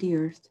coming to the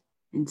earth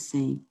and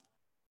saying,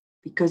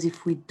 because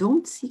if we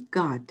don't see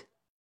God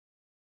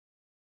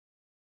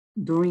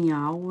during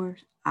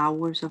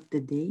hours of the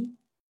day,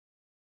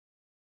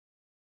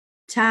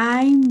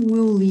 time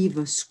will leave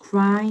us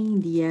crying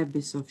in the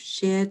abyss of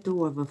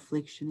shadow of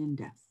affliction and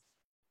death.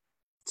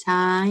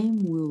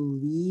 Time will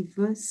leave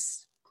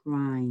us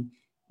crying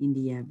in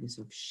the abyss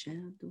of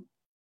shadow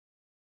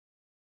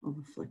of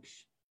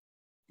affliction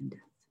and death.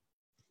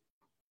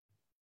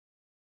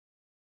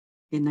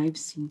 And I've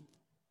seen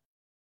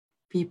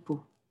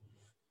people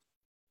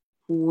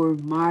who were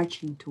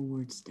marching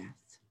towards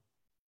death,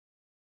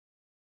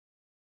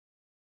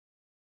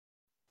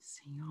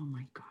 saying, oh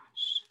my gosh,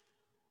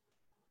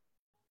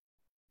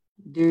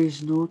 there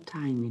is no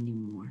time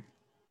anymore.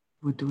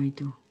 What do I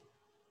do?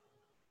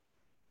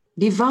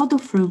 Divaldo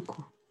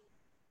Franco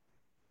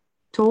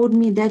told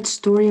me that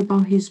story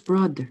about his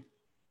brother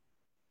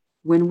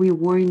when we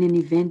were in an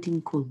event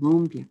in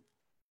Colombia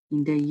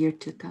in the year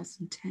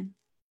 2010,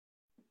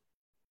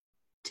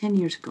 10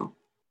 years ago.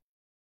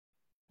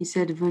 He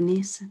said,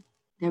 Vanessa,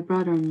 that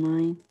brother of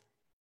mine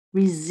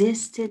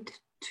resisted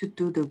to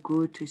do the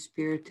good to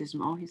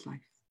spiritism all his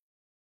life.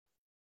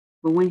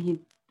 But when he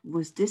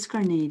was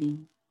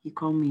discarnating, he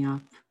called me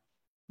up,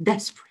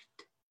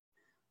 desperate,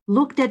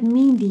 looked at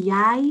me in the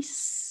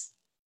eyes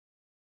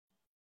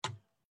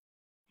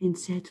and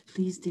said,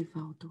 please,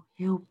 Divaldo,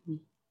 help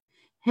me.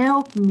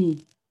 Help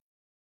me.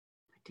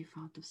 But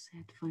Divaldo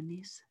said,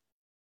 Vanessa,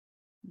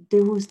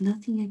 there was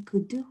nothing I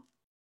could do.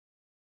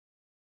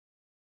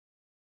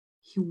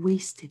 He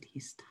wasted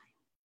his time.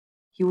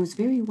 He was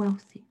very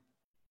wealthy,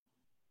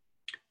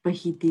 but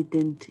he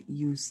didn't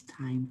use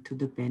time to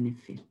the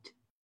benefit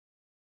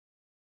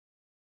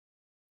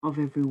of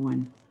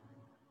everyone,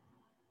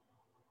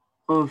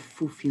 of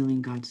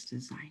fulfilling God's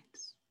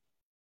designs.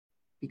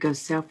 Because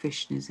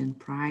selfishness and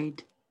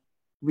pride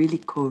really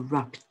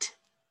corrupt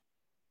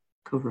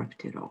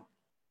it all.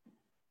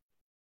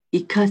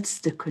 It cuts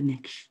the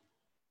connection.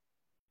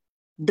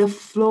 The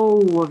flow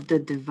of the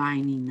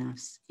divine in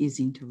us is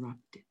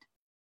interrupted.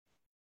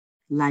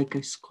 Like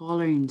a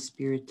scholar in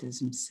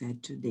Spiritism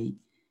said today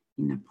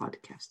in a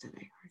podcast that I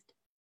heard.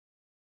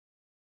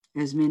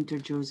 As Mentor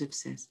Joseph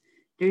says,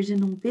 there's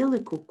an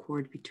umbilical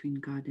cord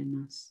between God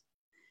and us.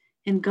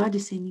 And God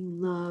is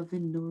sending love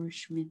and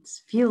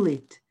nourishments. Feel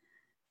it.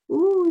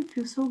 Ooh, it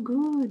feels so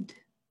good.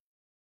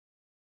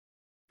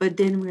 But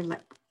then we're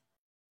like,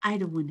 I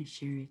don't want to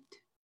share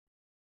it.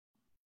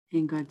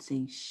 And God's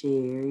saying,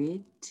 share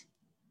it.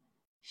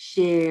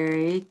 Share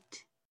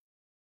it.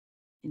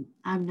 And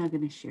I'm not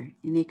going to share it.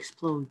 And it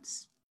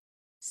explodes,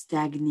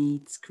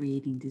 stagnates,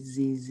 creating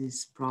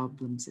diseases,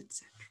 problems,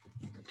 etc.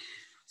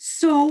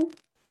 So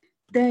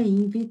the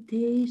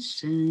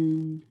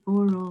invitation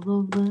for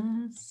all of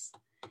us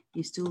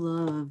is to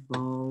love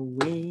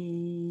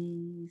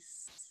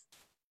always.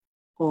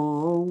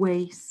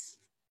 Always,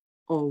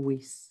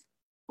 always,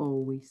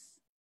 always,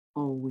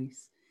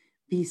 always.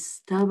 Be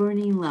stubborn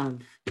in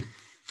love.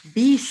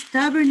 Be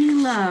stubborn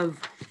in love.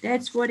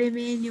 That's what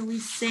Emmanuel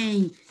is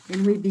saying.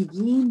 And we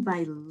begin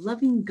by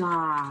loving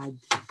God.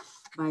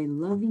 By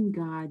loving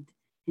God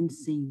and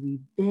saying, we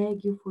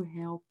beg you for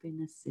help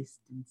and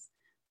assistance.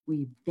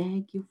 We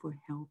beg you for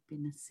help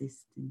and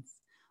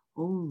assistance.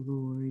 Oh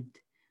Lord,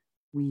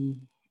 we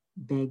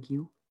beg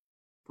you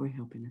for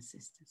help and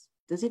assistance.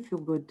 Does it feel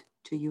good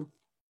to you?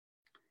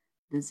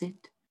 Does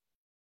it?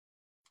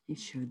 It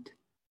should.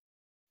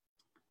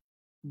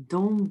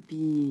 Don't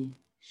be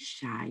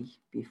shy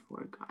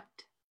before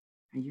God.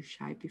 Are you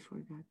shy before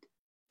God?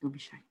 Don't be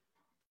shy.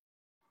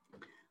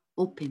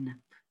 Open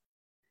up.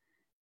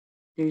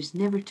 There's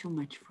never too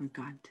much for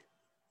God.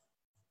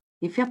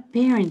 If a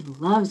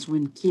parent loves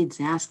when kids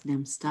ask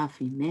them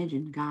stuff,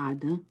 imagine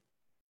God, huh?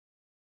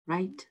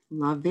 Right?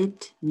 Love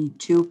it. Me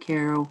too,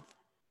 Carol.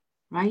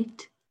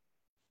 Right?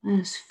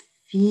 Let us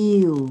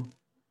feel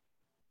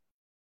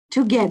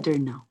together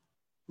now.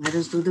 Let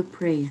us do the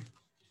prayer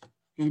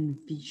and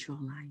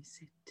visualize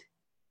it.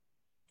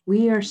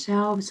 We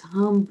ourselves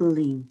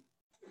humbling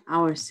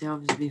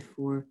ourselves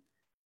before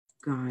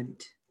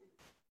God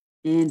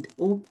and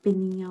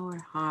opening our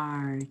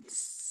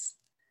hearts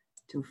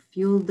to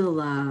feel the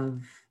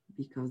love,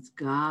 because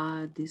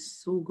God is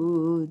so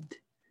good.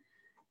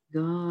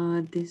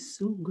 God is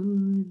so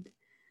good.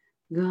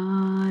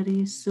 God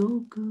is so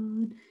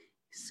good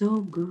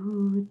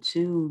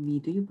to me.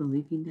 Do you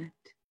believe in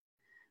that?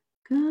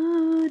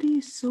 God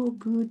is so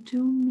good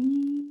to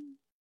me.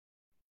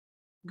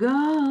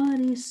 God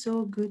is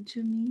so good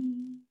to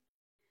me.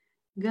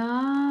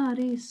 God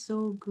is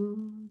so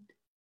good.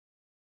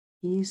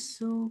 He's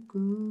so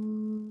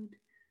good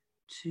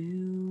to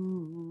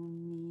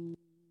me.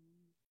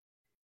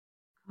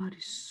 God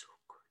is so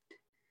good.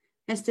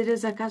 As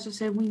Teresa Castro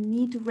said, we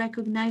need to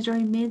recognize our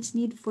immense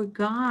need for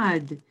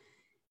God.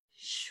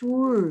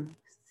 Sure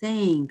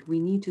thing,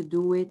 we need to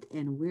do it,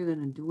 and we're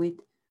going to do it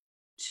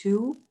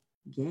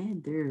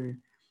together.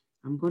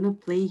 I'm going to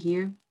play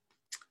here.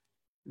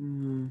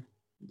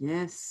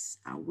 Yes,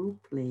 I will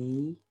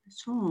play a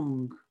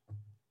song.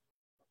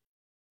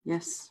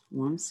 Yes,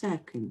 1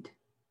 second.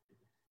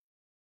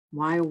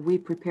 While we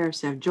prepare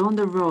ourselves, John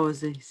the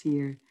Rose is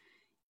here.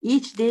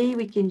 Each day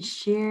we can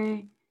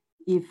share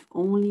if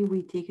only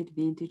we take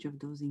advantage of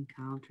those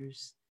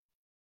encounters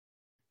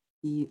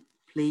he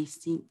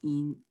places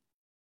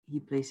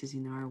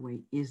in our way.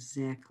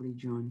 Exactly,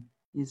 John.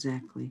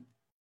 Exactly.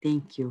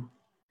 Thank you.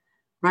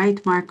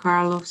 Right, Mark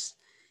Carlos?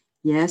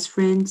 Yes,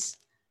 friends,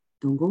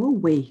 don't go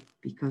away,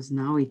 because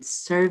now it's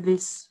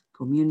service,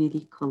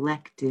 community,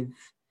 collective.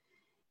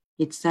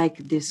 It's like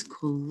this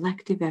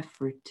collective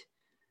effort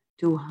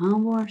to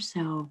humble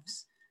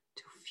ourselves,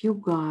 to feel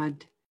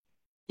God,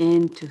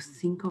 and to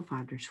think of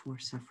others who are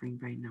suffering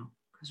right now.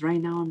 Because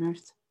right now on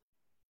earth,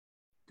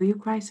 do you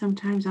cry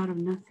sometimes out of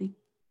nothing?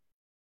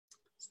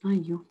 It's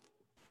not you.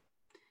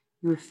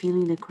 You're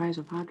feeling the cries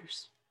of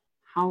others.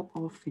 How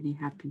often it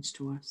happens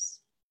to us.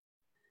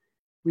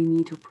 We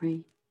need to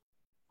pray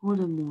all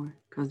the more,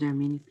 because there are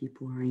many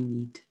people who are in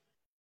need.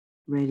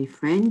 Ready,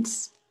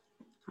 friends?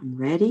 I'm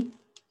ready,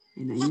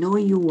 and I know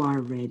you are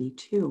ready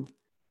too.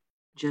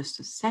 Just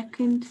a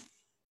second,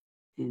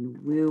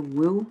 and we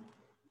will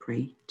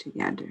pray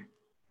together.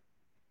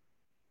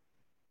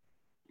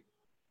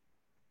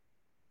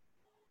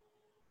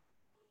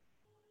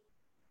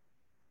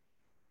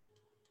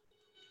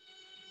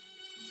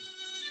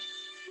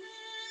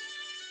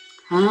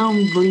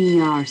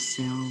 Humbling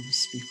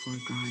ourselves before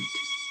God.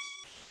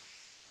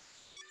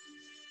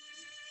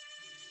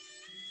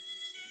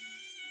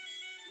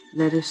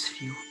 Let us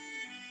feel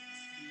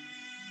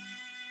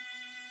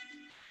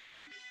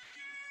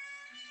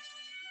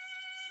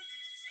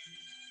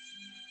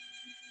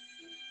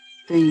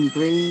the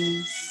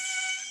embrace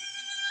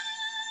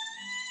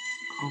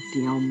of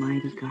the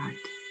Almighty God.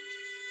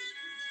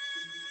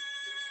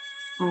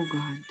 Oh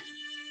God,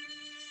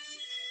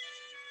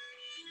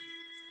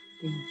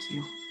 thank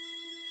you.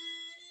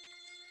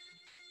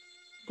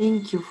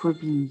 Thank you for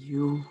being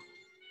you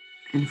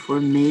and for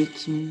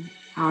making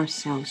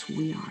ourselves who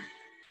we are.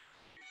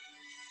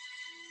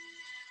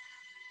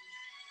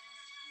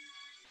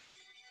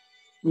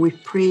 We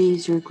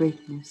praise your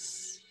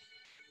greatness,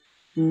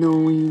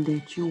 knowing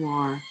that you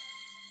are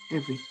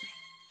everything.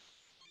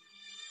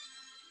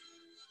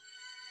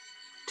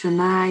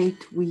 Tonight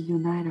we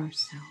unite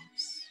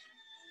ourselves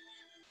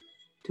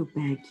to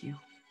beg you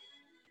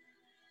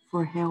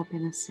for help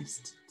and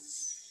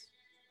assistance.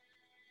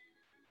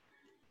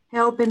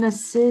 Help and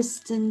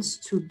assistance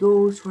to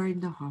those who are in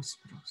the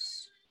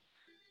hospitals,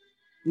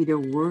 either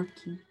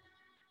working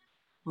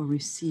or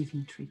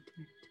receiving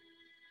treatment.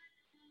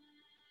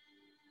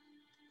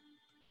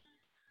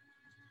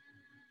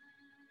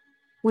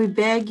 We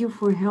beg you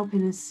for help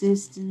and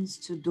assistance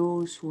to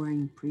those who are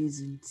in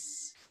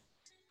prisons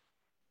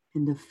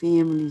and the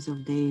families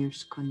of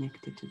theirs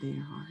connected to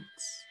their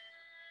hearts.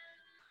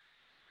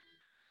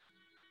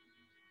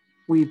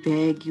 We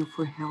beg you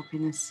for help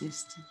and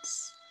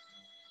assistance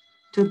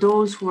to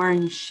those who are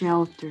in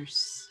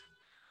shelters,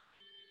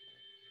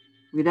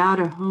 without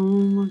a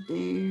home of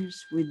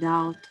theirs,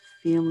 without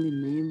family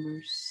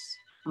members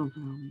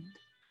around.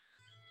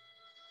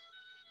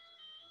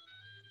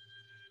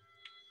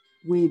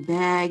 We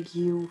beg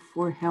you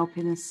for help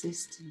and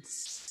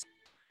assistance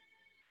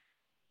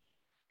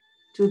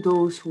to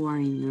those who are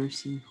in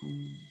nursing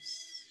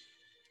homes,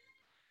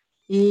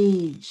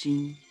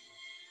 aging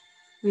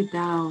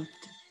without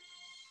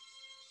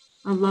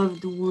a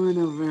loved one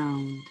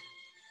around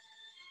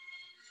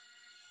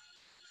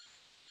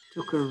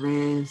to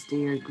caress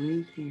their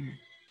gray hair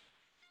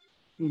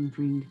and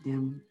bring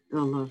them the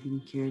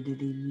loving care that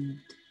they need.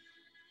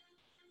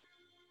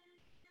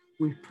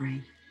 We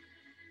pray,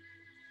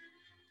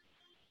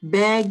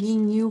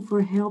 begging you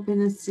for help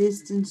and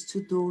assistance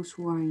to those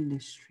who are in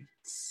the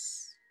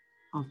streets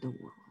of the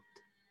world,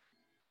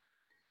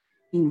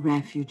 in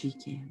refugee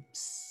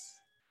camps.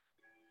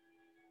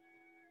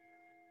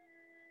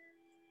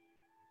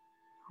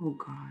 Oh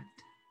God,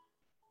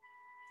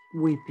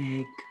 we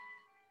beg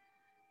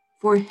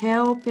for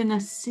help and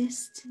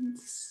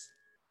assistance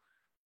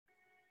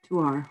to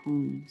our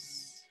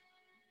homes,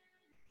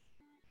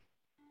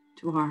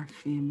 to our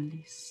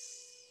families,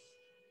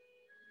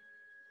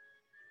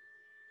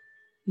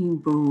 in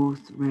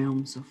both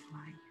realms of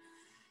life.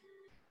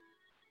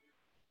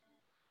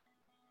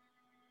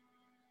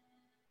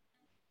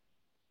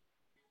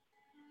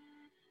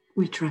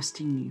 We trust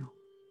in you.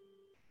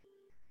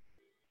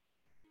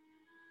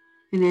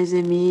 And as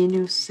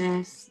Emmanuel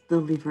says,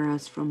 deliver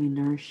us from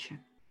inertia,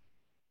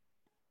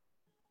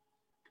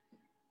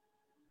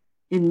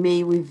 And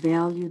may we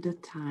value the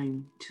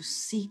time to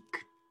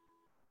seek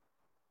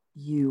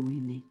you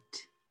in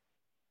it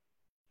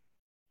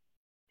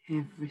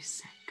every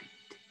second,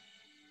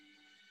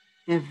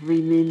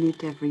 every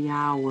minute, every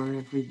hour,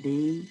 every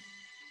day,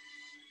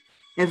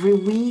 every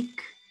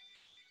week,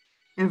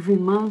 every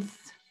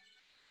month,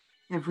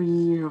 every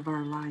year of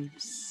our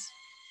lives,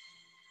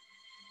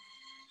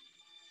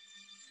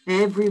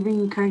 every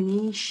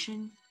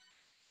reincarnation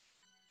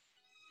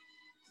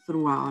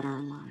throughout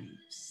our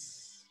lives.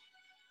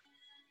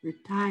 We're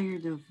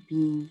tired of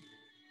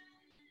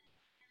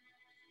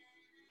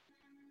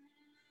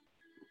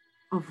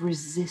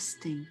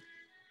resisting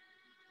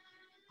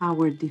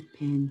our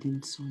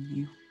dependence on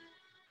you.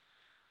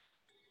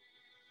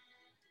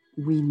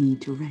 We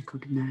need to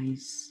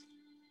recognize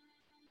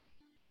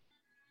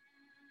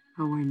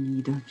our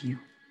need of you.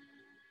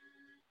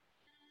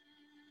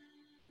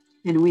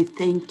 And we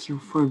thank you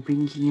for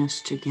bringing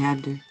us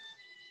together,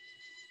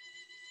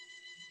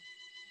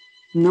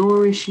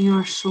 nourishing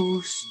our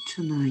souls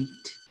tonight,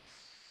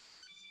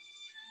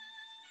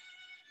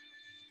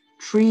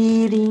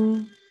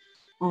 treating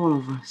all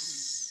of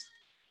us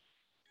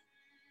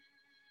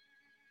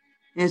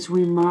as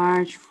we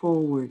march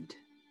forward,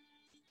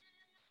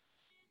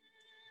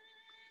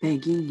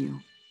 begging you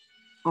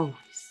always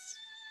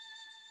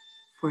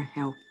for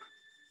help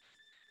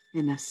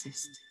and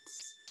assistance.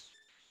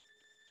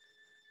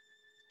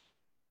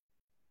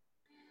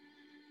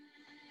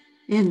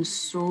 And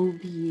so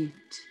be it.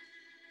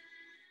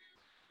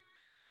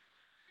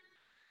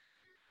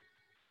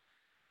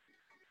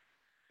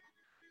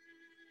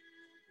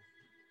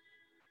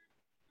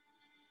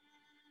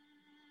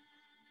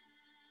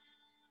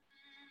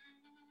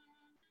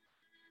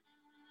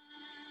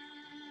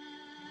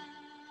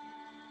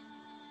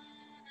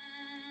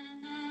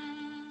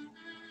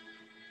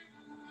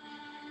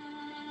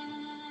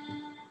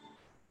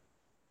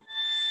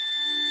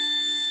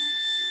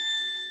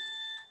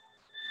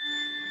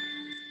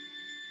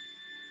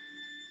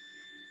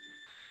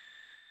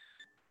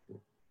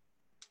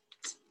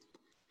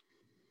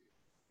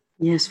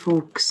 Yes,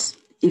 folks,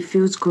 it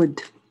feels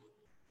good.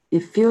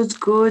 It feels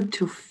good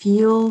to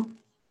feel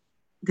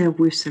that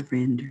we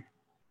surrender,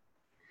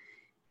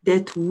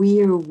 that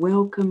we are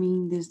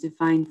welcoming this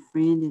divine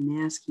friend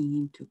and asking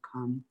him to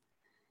come.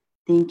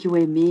 Thank you,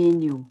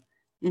 Emmanuel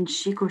and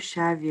Chico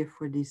Xavier,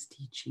 for these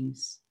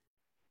teachings.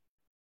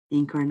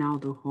 Thank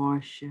Arnaldo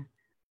Rocha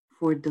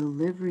for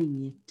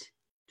delivering it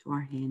to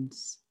our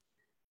hands.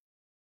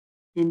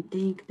 And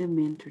thank the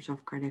mentors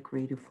of Kardec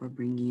Radio for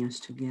bringing us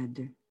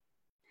together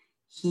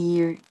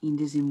here in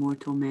this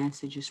Immortal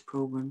Messages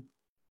program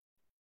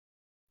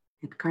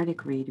at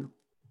Kardec Radio,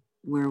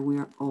 where we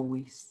are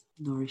always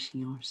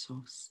nourishing our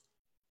souls.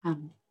 A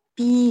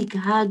big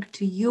hug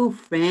to you,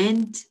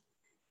 friend.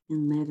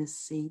 And let us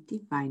say,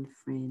 divine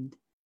friend,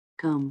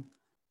 come,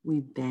 we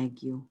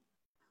beg you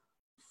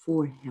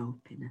for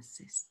help and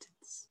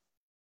assistance.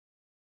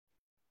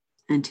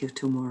 Until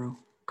tomorrow,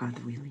 God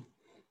willing.